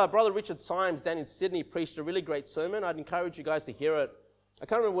 And Brother Richard Symes down in Sydney preached a really great sermon. I'd encourage you guys to hear it. I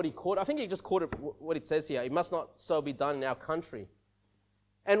can't remember what he called. I think he just called it what it says here. It must not so be done in our country.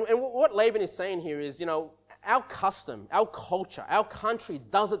 And what Laban is saying here is, our custom, our culture, our country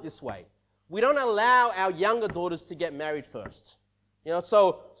does it this way. We don't allow our younger daughters to get married first.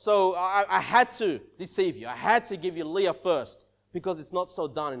 So I had to deceive you. I had to give you Leah first because it's not so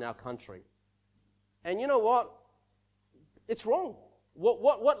done in our country. And you know what? It's wrong.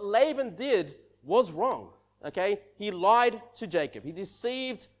 What Laban did was wrong. Okay? He lied to Jacob. He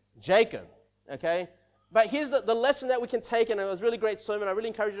deceived Jacob. Okay? But here's the lesson that we can take, and it was a really great sermon. I really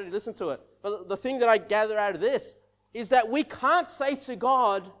encourage you to listen to it. But the thing that I gather out of this is that we can't say to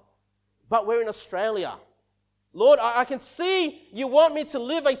God, but we're in Australia. Lord, I can see you want me to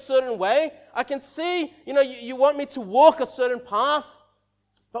live a certain way. I can see, you want me to walk a certain path.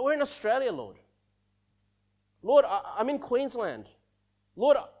 But we're in Australia, Lord. Lord, I'm in Queensland.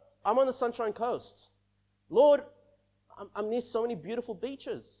 Lord, I'm on the Sunshine Coast. Lord, I'm near so many beautiful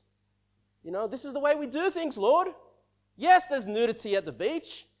beaches. This is the way we do things, Lord. Yes, there's nudity at the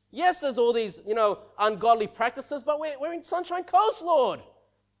beach. Yes, there's all these, ungodly practices, but we're in Sunshine Coast, Lord.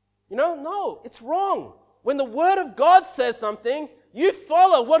 No, it's wrong. When the Word of God says something, you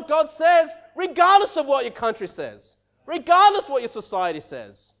follow what God says, regardless of what your country says, regardless of what your society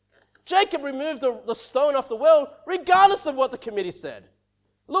says. Jacob removed the stone off the well, regardless of what the committee said.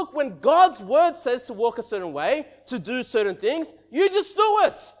 Look, when God's Word says to walk a certain way, to do certain things, you just do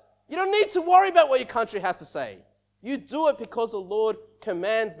it. You don't need to worry about what your country has to say. You do it because the Lord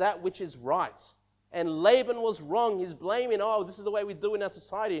commands that which is right. And Laban was wrong. He's blaming, this is the way we do in our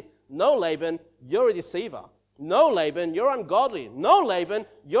society. No, Laban, you're a deceiver. No, Laban, you're ungodly. No, Laban,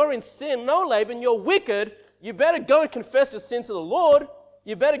 you're in sin. No, Laban, you're wicked. You better go and confess your sin to the Lord.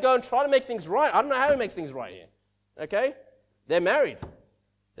 You better go and try to make things right. I don't know how he makes things right here. Okay? They're married.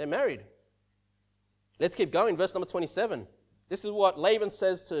 They're married. Let's keep going. Verse number 27. This is what Laban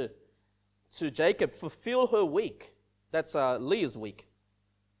says to Jacob. Fulfill her week. That's Leah's week.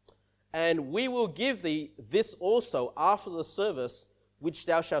 And we will give thee this also after the service which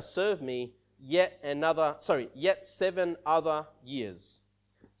thou shalt serve me yet 7 other years.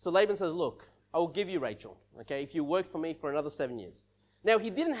 So Laban says, look, I will give you Rachel, okay, if you work for me for another 7 years. Now,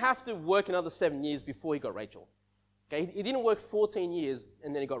 he didn't have to work another 7 years before he got Rachel. Okay, he didn't work 14 years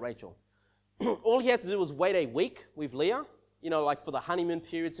and then he got Rachel. All he had to do was wait a week with Leah, like for the honeymoon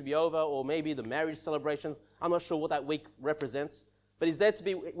period to be over, or maybe the marriage celebrations. I'm not sure what that week represents. But he's there to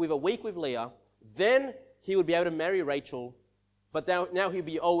be with a week with Leah. Then he would be able to marry Rachel. But now he'll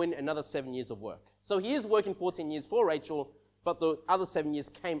be owing another 7 years of work. So he is working 14 years for Rachel, but the other 7 years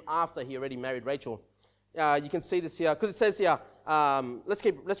came after he already married Rachel. You can see this here, because it says here,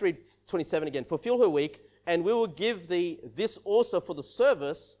 let's read 27 again. Fulfill her week, and we will give thee this also for the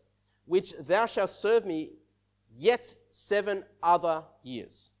service, which thou shalt serve me yet 7 other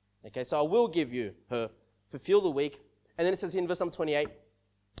years. Okay, so I will give you her. Fulfill the week. And then it says here in verse number 28,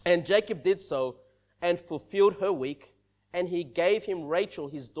 and Jacob did so and fulfilled her week, and he gave him Rachel,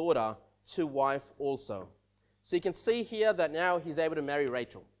 his daughter, to wife also. So you can see here that now he's able to marry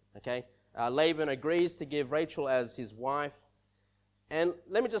Rachel. Okay, Laban agrees to give Rachel as his wife. And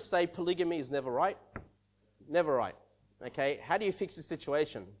let me just say, polygamy is never right. Never right. Okay, how do you fix the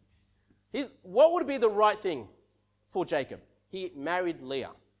situation? What would be the right thing for Jacob? He married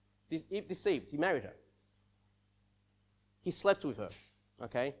Leah. He deceived. He married her. He slept with her,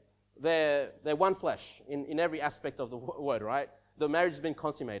 okay? They're one flesh in every aspect of the word, right? The marriage has been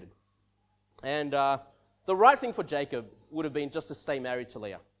consummated. And the right thing for Jacob would have been just to stay married to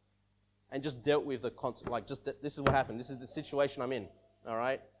Leah and just dealt with this is what happened. This is the situation I'm in, all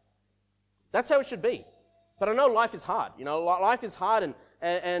right? That's how it should be. But I know life is hard. Life is hard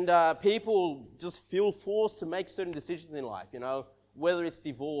and people just feel forced to make certain decisions in life, whether it's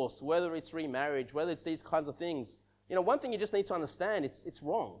divorce, whether it's remarriage, whether it's these kinds of things. One thing you just need to understand, it's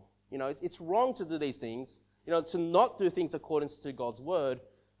wrong. It's wrong to do these things, to not do things according to God's word.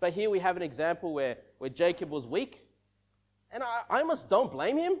 But here we have an example where Jacob was weak. And I almost don't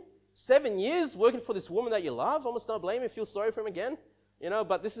blame him. 7 years working for this woman that you love, almost don't blame him, feel sorry for him again.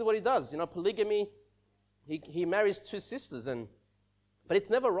 But this is what he does. Polygamy, he marries 2 sisters, but it's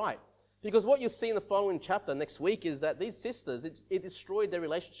never right. Because what you'll see in the following chapter next week is that these sisters, it destroyed their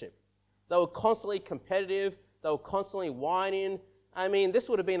relationship. They were constantly competitive. They were constantly whining. I mean, this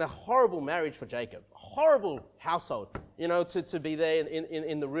would have been a horrible marriage for Jacob. A horrible household, to be there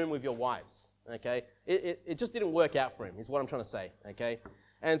in the room with your wives, okay? It just didn't work out for him, is what I'm trying to say, okay?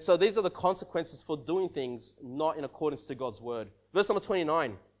 And so these are the consequences for doing things not in accordance to God's word. Verse number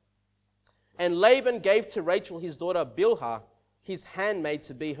 29. And Laban gave to Rachel his daughter Bilhah, his handmaid,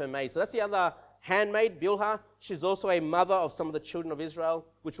 to be her maid. So that's the other handmaid, Bilhah. She's also a mother of some of the children of Israel,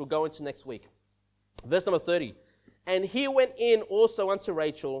 which we'll go into next week. Verse number 30. And he went in also unto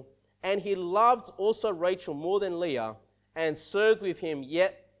Rachel, and he loved also Rachel more than Leah, and served with him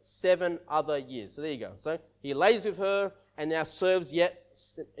yet 7 other years. So there you go. So he lays with her, and now served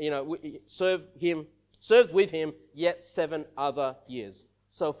with him yet 7 other years.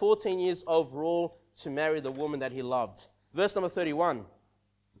 So 14 years overall to marry the woman that he loved. Verse number 31.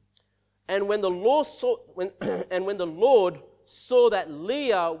 And when the Lord saw that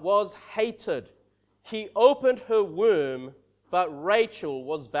Leah was hated, he opened her womb, but Rachel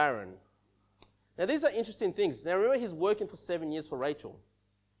was barren. Now these are interesting things. Now remember, he's working for 7 years for Rachel.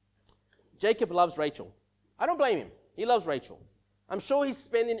 Jacob loves Rachel. I don't blame him. He loves Rachel. I'm sure he's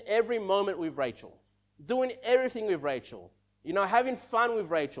spending every moment with Rachel, doing everything with Rachel, having fun with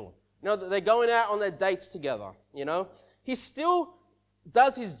Rachel. They're going out on their dates together, He still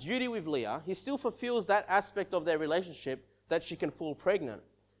does his duty with Leah. He still fulfills that aspect of their relationship that she can fall pregnant.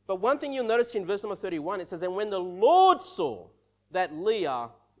 But one thing you'll notice in verse number 31, it says, and when the Lord saw that Leah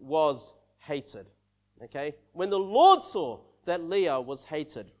was hated. Okay? When the Lord saw that Leah was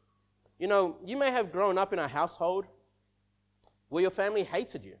hated. You may have grown up in a household where your family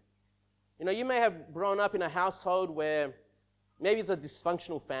hated you. You may have grown up in a household where maybe it's a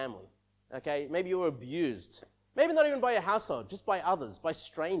dysfunctional family. Okay? Maybe you were abused. Maybe not even by your household, just by others, by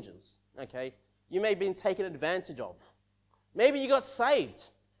strangers. Okay? You may have been taken advantage of. Maybe you got saved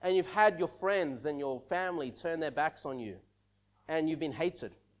and you've had your friends and your family turn their backs on you and you've been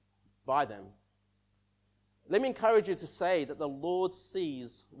hated by them. Let me encourage you to say that the Lord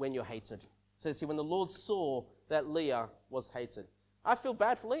sees when you're hated. It says here, when the Lord saw that Leah was hated. I feel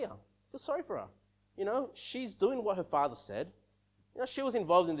bad for Leah. I feel sorry for her. She's doing what her father said. She was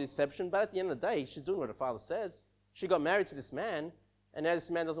involved in the deception, but at the end of the day, she's doing what her father says. She got married to this man, and now this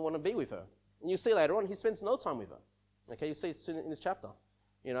man doesn't want to be with her. And you see later on, he spends no time with her. Okay, you see it in this chapter.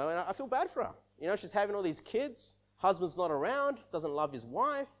 And I feel bad for her. She's having all these kids. Husband's not around, doesn't love his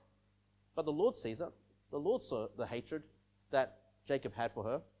wife. But the Lord sees it. The Lord saw the hatred that Jacob had for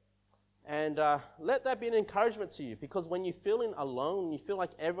her. And let that be an encouragement to you, because when you're feeling alone, you feel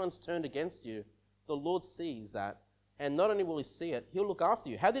like everyone's turned against you, the Lord sees that. And not only will he see it, he'll look after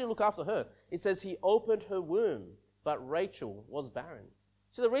you. How did he look after her? It says he opened her womb, but Rachel was barren.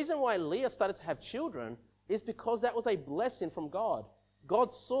 So the reason why Leah started to have children is because that was a blessing from God.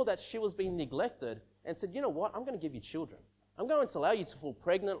 God saw that she was being neglected and said, you know what, I'm going to give you children. I'm going to allow you to fall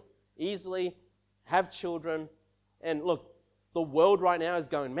pregnant easily, have children. And look, the world right now is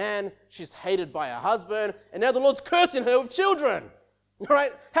going, man, she's hated by her husband, and now the Lord's cursing her with children.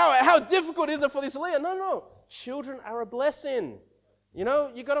 Right? How difficult is it for this Leah? No. Children are a blessing. You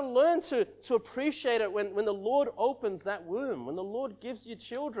got to learn to appreciate it when the Lord opens that womb. When the Lord gives you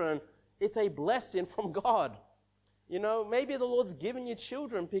children, it's a blessing from God. Maybe the Lord's given you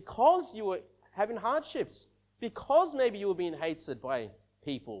children because you were having hardships, because maybe you were being hated by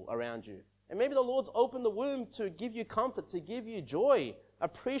people around you. And maybe the Lord's opened the womb to give you comfort, to give you joy.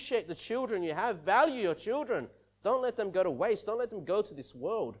 Appreciate the children you have. Value your children. Don't let them go to waste. Don't let them go to this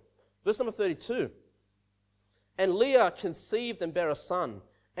world. Verse number 32. And Leah conceived and bare a son,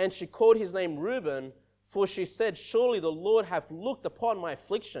 and she called his name Reuben, for she said, surely the Lord hath looked upon my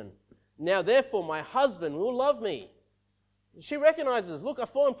affliction. Now therefore my husband will love me. She recognizes, look, I've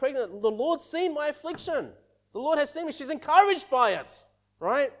fallen pregnant. The Lord's seen my affliction. The Lord has seen me. She's encouraged by it,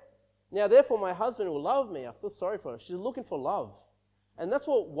 right? Now therefore my husband will love me. I feel sorry for her. She's looking for love. And that's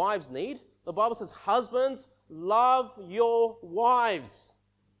what wives need. The Bible says, husbands, love your wives.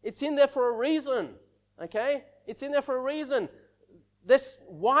 It's in there for a reason, okay? It's in there for a reason.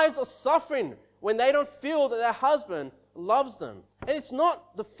 Wives are suffering when they don't feel that their husband loves them. And it's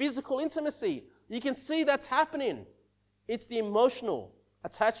not the physical intimacy. You can see that's happening. It's the emotional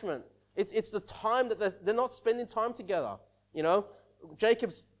attachment. It's the time that they're not spending time together.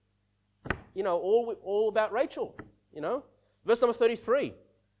 Jacob's, all about Rachel, Verse number 33.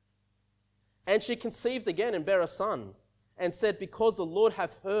 And she conceived again and bare a son, and said, because the Lord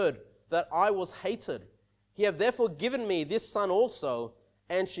hath heard that I was hated, he hath therefore given me this son also.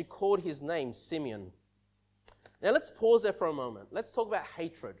 And she called his name Simeon. Now let's pause there for a moment. Let's talk about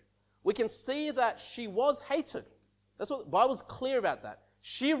hatred. we can see that she was hated. That's what the Bible's clear about that.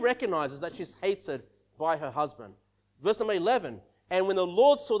 She recognizes that she's hated by her husband. Verse number 11, and when the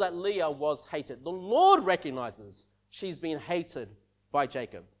Lord saw that Leah was hated, the Lord recognizes she's been hated by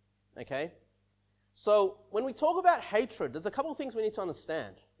Jacob. Okay? So when we talk about hatred, there's a couple of things we need to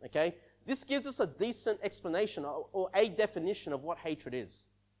understand. Okay? This gives us a decent explanation or a definition of what hatred is.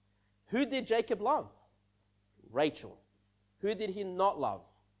 Who did Jacob love? Rachel. Who did he not love?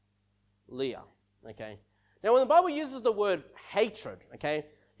 Leah. Okay? Now, when the Bible uses the word hatred, okay,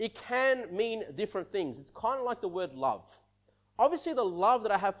 it can mean different things. It's kind of like the word love. Obviously, the love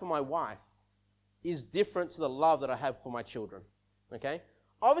that I have for my wife is different to the love that I have for my children. Okay?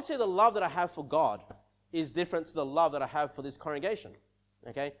 Obviously, the love that I have for God is different to the love that I have for this congregation.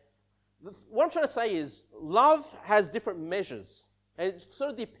 Okay? What I'm trying to say is love has different measures. And it sort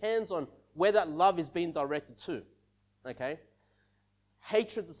of depends on where that love is being directed to. Okay?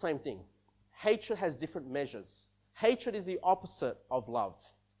 Hatred's the same thing. Hatred has different measures. Hatred is the opposite of love.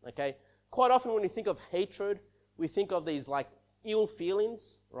 Okay? Quite often when we think of hatred, we think of these like ill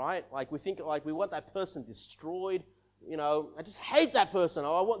feelings, right? Like we think like we want that person destroyed. You know, I just hate that person.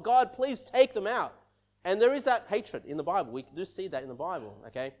 Oh, I want God, please take them out. And there is that hatred in the Bible. We do see that in the Bible,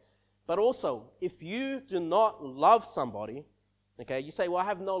 okay? But also, if you do not love somebody, okay, you say, well, I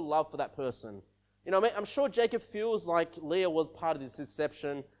have no love for that person. You know, I'm sure Jacob feels like Leah was part of this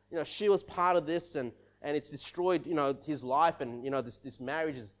deception. You know, she was part of this, and it's destroyed, you know, his life, and, you know, this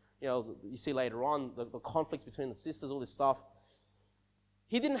marriage is, you know, you see later on, the conflict between the sisters, all this stuff.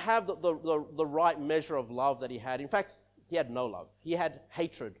 He didn't have the right measure of love that he had. In fact, he had no love. He had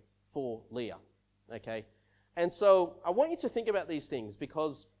hatred for Leah, okay? And so I want you to think about these things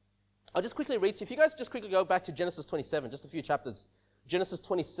because I'll just quickly read to you. If you guys just quickly go back to Genesis 27, just a few chapters. Genesis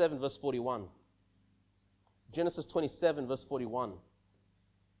 27, verse 41. Genesis 27, verse 41.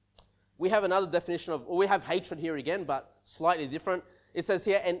 We have another definition of, or we have hatred here again, but slightly different. It says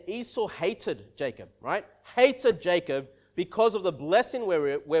here, and Esau hated Jacob, right? Hated Jacob because of the blessing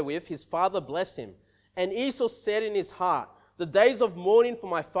wherewith his father blessed him. And Esau said in his heart, the days of mourning for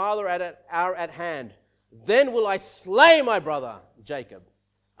my father are at hand. Then will I slay my brother Jacob.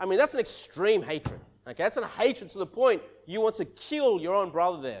 I mean, that's an extreme hatred. Okay, that's a hatred to the point you want to kill your own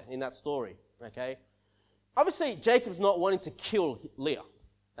brother there in that story. Okay, obviously Jacob's not wanting to kill Leah.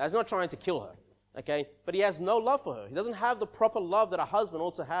 He's not trying to kill her. Okay, but he has no love for her. He doesn't have the proper love that a husband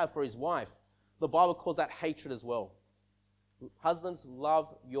ought to have for his wife. The Bible calls that hatred as well. Husbands,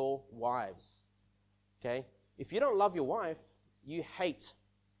 love your wives. Okay, if you don't love your wife, you hate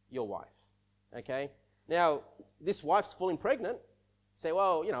your wife. Okay, now this wife's falling pregnant. Say,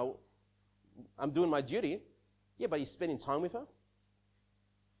 well, you know, I'm doing my duty. Yeah, but are you spending time with her?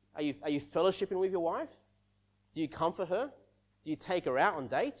 Are you fellowshipping with your wife? Do you comfort her? Do you take her out on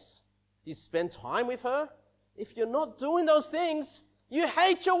dates? Do you spend time with her? If you're not doing those things, you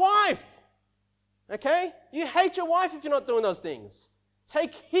hate your wife. Okay? You hate your wife if you're not doing those things.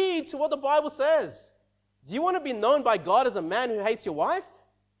 Take heed to what the Bible says. Do you want to be known by God as a man who hates your wife?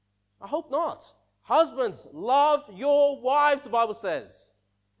 I hope not. Husbands, love your wives, the Bible says.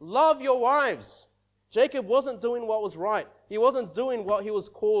 Love your wives. Jacob wasn't doing what was right. He wasn't doing what he was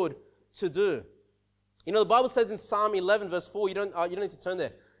called to do. You know, the Bible says in Psalm 11, verse 4, you don't need to turn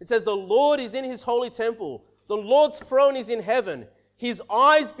there. It says, the Lord is in his holy temple. The Lord's throne is in heaven. His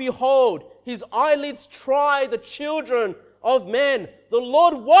eyes behold. His eyelids try the children of men. The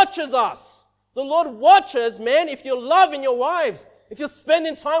Lord watches us. The Lord watches, men, if you're loving your wives, if you're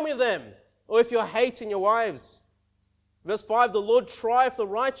spending time with them, or if you're hating your wives. Verse 5, the Lord trieth the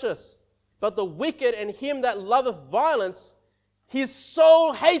righteous, but the wicked and him that loveth violence, his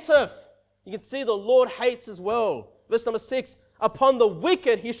soul hateth. You can see the Lord hates as well. Verse number 6, upon the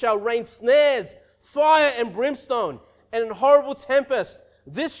wicked he shall rain snares, fire and brimstone, and an horrible tempest.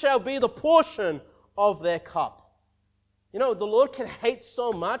 This shall be the portion of their cup. You know, the Lord can hate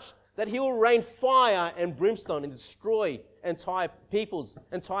so much that he will rain fire and brimstone and destroy entire peoples,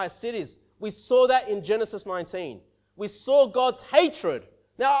 entire cities. We saw that in Genesis 19. We saw God's hatred.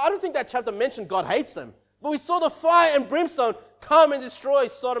 Now, I don't think that chapter mentioned God hates them, but we saw the fire and brimstone come and destroy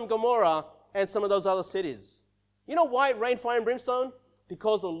Sodom, Gomorrah, and some of those other cities. You know why it rained fire and brimstone?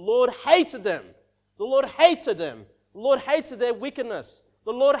 Because the Lord hated them. The Lord hated them. The Lord hated their wickedness.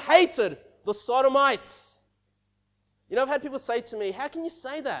 The Lord hated the Sodomites. You know, I've had people say to me, how can you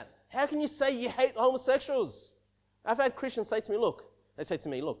say that? How can you say you hate homosexuals? I've had Christians say to me, look,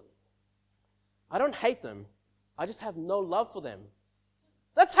 I don't hate them. I just have no love for them.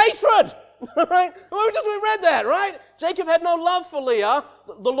 That's hatred, right? We read that, right? Jacob had no love for Leah.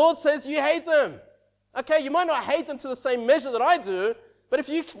 The Lord says you hate them. Okay, you might not hate them to the same measure that I do, But if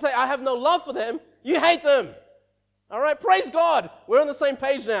you can say, I have no love for them, you hate them. All right, praise God. We're on the same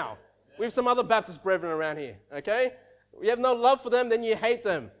page now. We have some other Baptist brethren around here, okay? You have no love for them, then you hate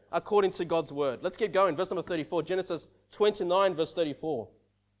them, according to God's word. Let's keep going. Verse number 34, Genesis 29, verse 34.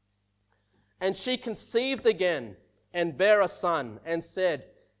 And she conceived again and bare a son and said,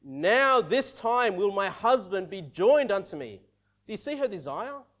 now this time will my husband be joined unto me. Do you see her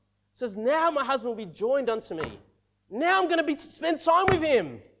desire? It says, now my husband will be joined unto me. Now I'm going to spend time with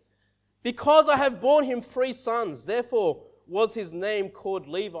him. Because I have borne him 3 sons. Therefore was his name called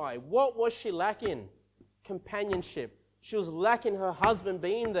Levi. What was she lacking? Companionship. She was lacking her husband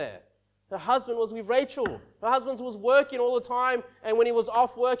being there. Her husband was with Rachel. Her husband was working all the time, and when he was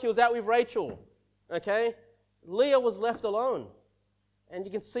off work, he was out with Rachel. Okay? Leah was left alone. And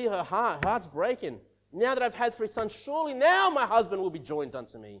you can see her heart's breaking. Now that I've had 3 sons, surely now my husband will be joined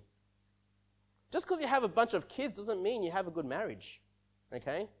unto me. Just because you have a bunch of kids doesn't mean you have a good marriage.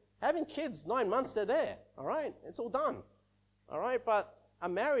 Okay? Having kids, 9 months, they're there. All right? It's all done. All right? But a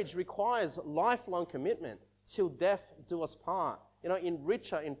marriage requires lifelong commitment till death do us part. You know, in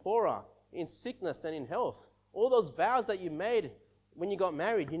richer, in poorer, in sickness and in health. All those vows that you made when you got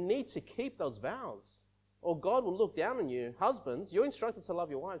married, you need to keep those vows. Or God will look down on you. Husbands, you're instructed to love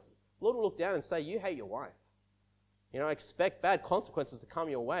your wives. The Lord will look down and say, you hate your wife. You know, expect bad consequences to come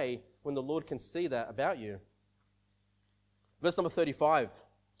your way when the Lord can see that about you. Verse number 35.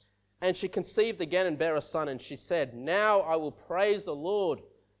 And she conceived again and bare a son, and she said, now I will praise the Lord.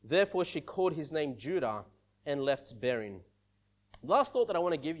 Therefore she called his name Judah and left bearing. Last thought that I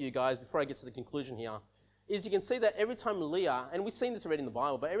want to give you guys before I get to the conclusion here is you can see that every time Leah, and we've seen this already in the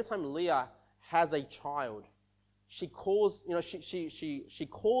Bible, but every time Leah has a child, she calls, you know, she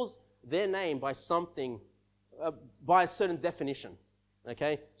calls their name by something, by a certain definition.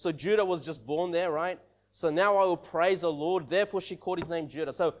 Okay? So Judah was just born there, right? So now I will praise the Lord. Therefore she called his name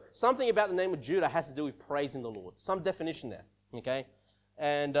Judah. So something about the name of Judah has to do with praising the Lord. Some definition there. Okay?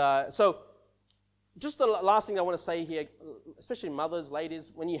 And so just the last thing I want to say here, especially mothers,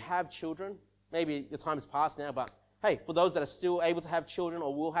 ladies, when you have children, maybe your time has passed now, but hey, for those that are still able to have children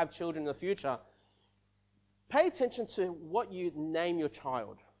or will have children in the future, pay attention to what you name your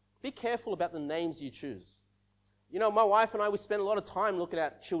child. Be careful about the names you choose. You know, my wife and I, we spend a lot of time looking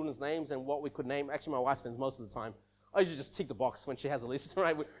at children's names and what we could name. Actually, my wife spends most of the time. I usually just tick the box when she has a list,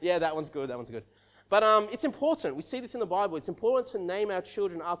 right? Yeah, that one's good, that one's good. But it's important. We see this in the Bible. It's important to name our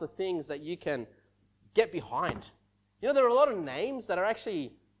children after things that you can get behind. You know, there are a lot of names that are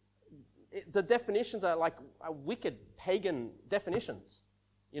actually, the definitions are like wicked pagan definitions.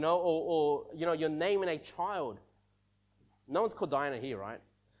 You know, or you know, you're naming a child. No one's called Diana here, right?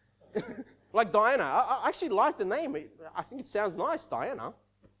 Like Diana, I actually like the name. I think it sounds nice, Diana.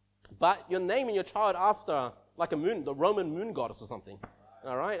 But you're naming your child after like the Roman moon goddess or something.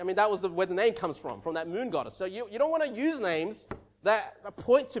 All right? I mean, that was where the name comes from that moon goddess. So you don't want to use names that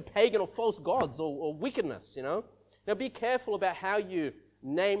point to pagan or false gods or wickedness, you know. Now be careful about how you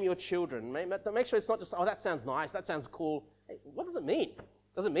name your children. Make sure it's not just, oh, that sounds nice, that sounds cool. Hey, what does it mean?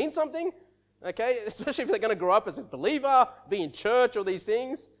 Does it mean something? Okay, especially if they're going to grow up as a believer, be in church, all these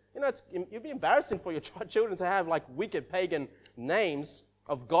things. You know, it'd be embarrassing for your children to have like wicked pagan names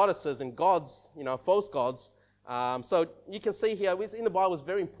of goddesses and gods, you know, false gods. So you can see here, in the Bible, it's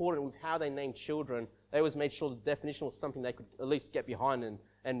very important with how they named children. They always made sure the definition was something they could at least get behind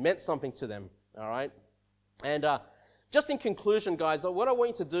and meant something to them, all right? And just in conclusion, guys, what I want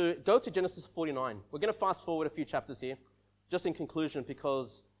you to do, go to Genesis 49. We're going to fast forward a few chapters here, just in conclusion,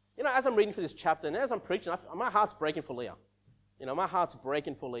 because, you know, as I'm reading for this chapter and as I'm preaching, my heart's breaking for Leah. You know, my heart's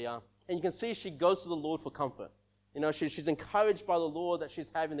breaking for Leah. And you can see she goes to the Lord for comfort. You know, she's encouraged by the Lord that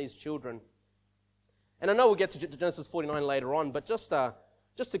she's having these children. And I know we'll get to Genesis 49 later on, but just to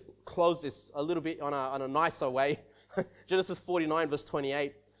close this a little bit on a nicer way, Genesis 49, verse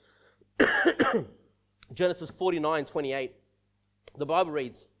 28. Genesis 49, 28. The Bible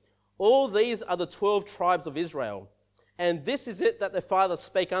reads, all these are the 12 tribes of Israel, and this is it that their father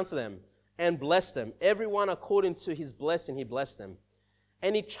spake unto them, and blessed them. Everyone according to his blessing he blessed them.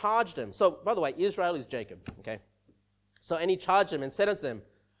 And he charged them. So, by the way, Israel is Jacob, okay? So, and he charged them and said unto them,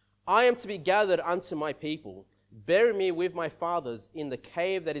 I am to be gathered unto my people. Bury me with my fathers in the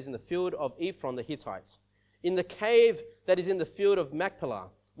cave that is in the field of Ephron the Hittites, in the cave that is in the field of Machpelah,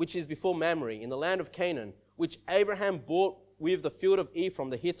 which is before Mamre, in the land of Canaan, which Abraham bought with the field of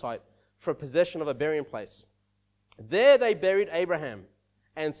Ephron the Hittite for possession of a burying place. There they buried Abraham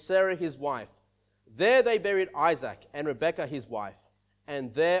and Sarah his wife. There they buried Isaac and Rebekah his wife.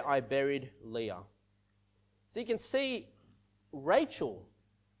 And there I buried Leah. So you can see Rachel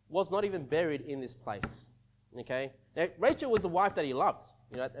was not even buried in this place. Okay? Now, Rachel was the wife that he loved,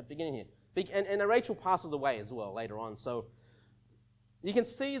 at the beginning here. And Rachel passes away as well later on. So you can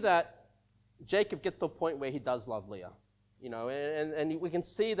see that Jacob gets to a point where he does love Leah. And we can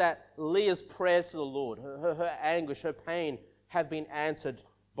see that Leah's prayers to the Lord, her anguish, her pain have been answered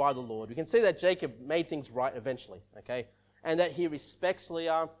by the Lord. We can see that Jacob made things right eventually, okay? And that he respects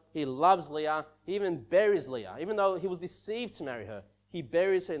Leah, he loves Leah, he even buries Leah. Even though he was deceived to marry her, he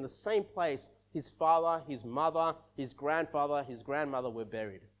buries her in the same place his father, his mother, his grandfather, his grandmother were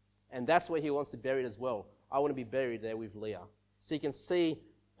buried. And that's where he wants to be buried as well. I want to be buried there with Leah. So you can see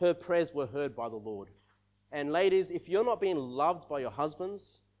her prayers were heard by the Lord. And ladies, if you're not being loved by your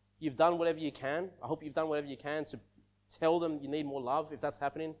husbands, you've done whatever you can. I hope you've done whatever you can to tell them you need more love if that's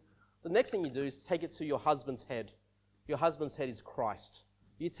happening. The next thing you do is take it to your husband's head. Your husband's head is Christ.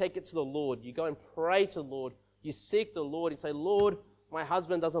 You take it to the Lord. You go and pray to the Lord. You seek the Lord and say, Lord, my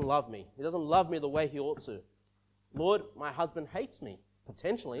husband doesn't love me. He doesn't love me the way he ought to. Lord, my husband hates me,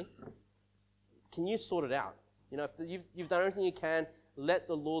 potentially. Can you sort it out? If you've done everything you can, let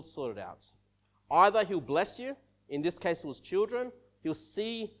the Lord sort it out. Either he'll bless you, in this case it was children, he'll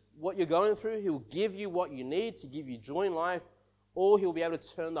see what you're going through, he'll give you what you need to give you joy in life, or he'll be able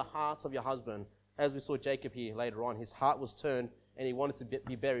to turn the hearts of your husband. As we saw Jacob here later on, his heart was turned and he wanted to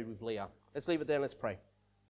be buried with Leah. Let's leave it there and let's pray.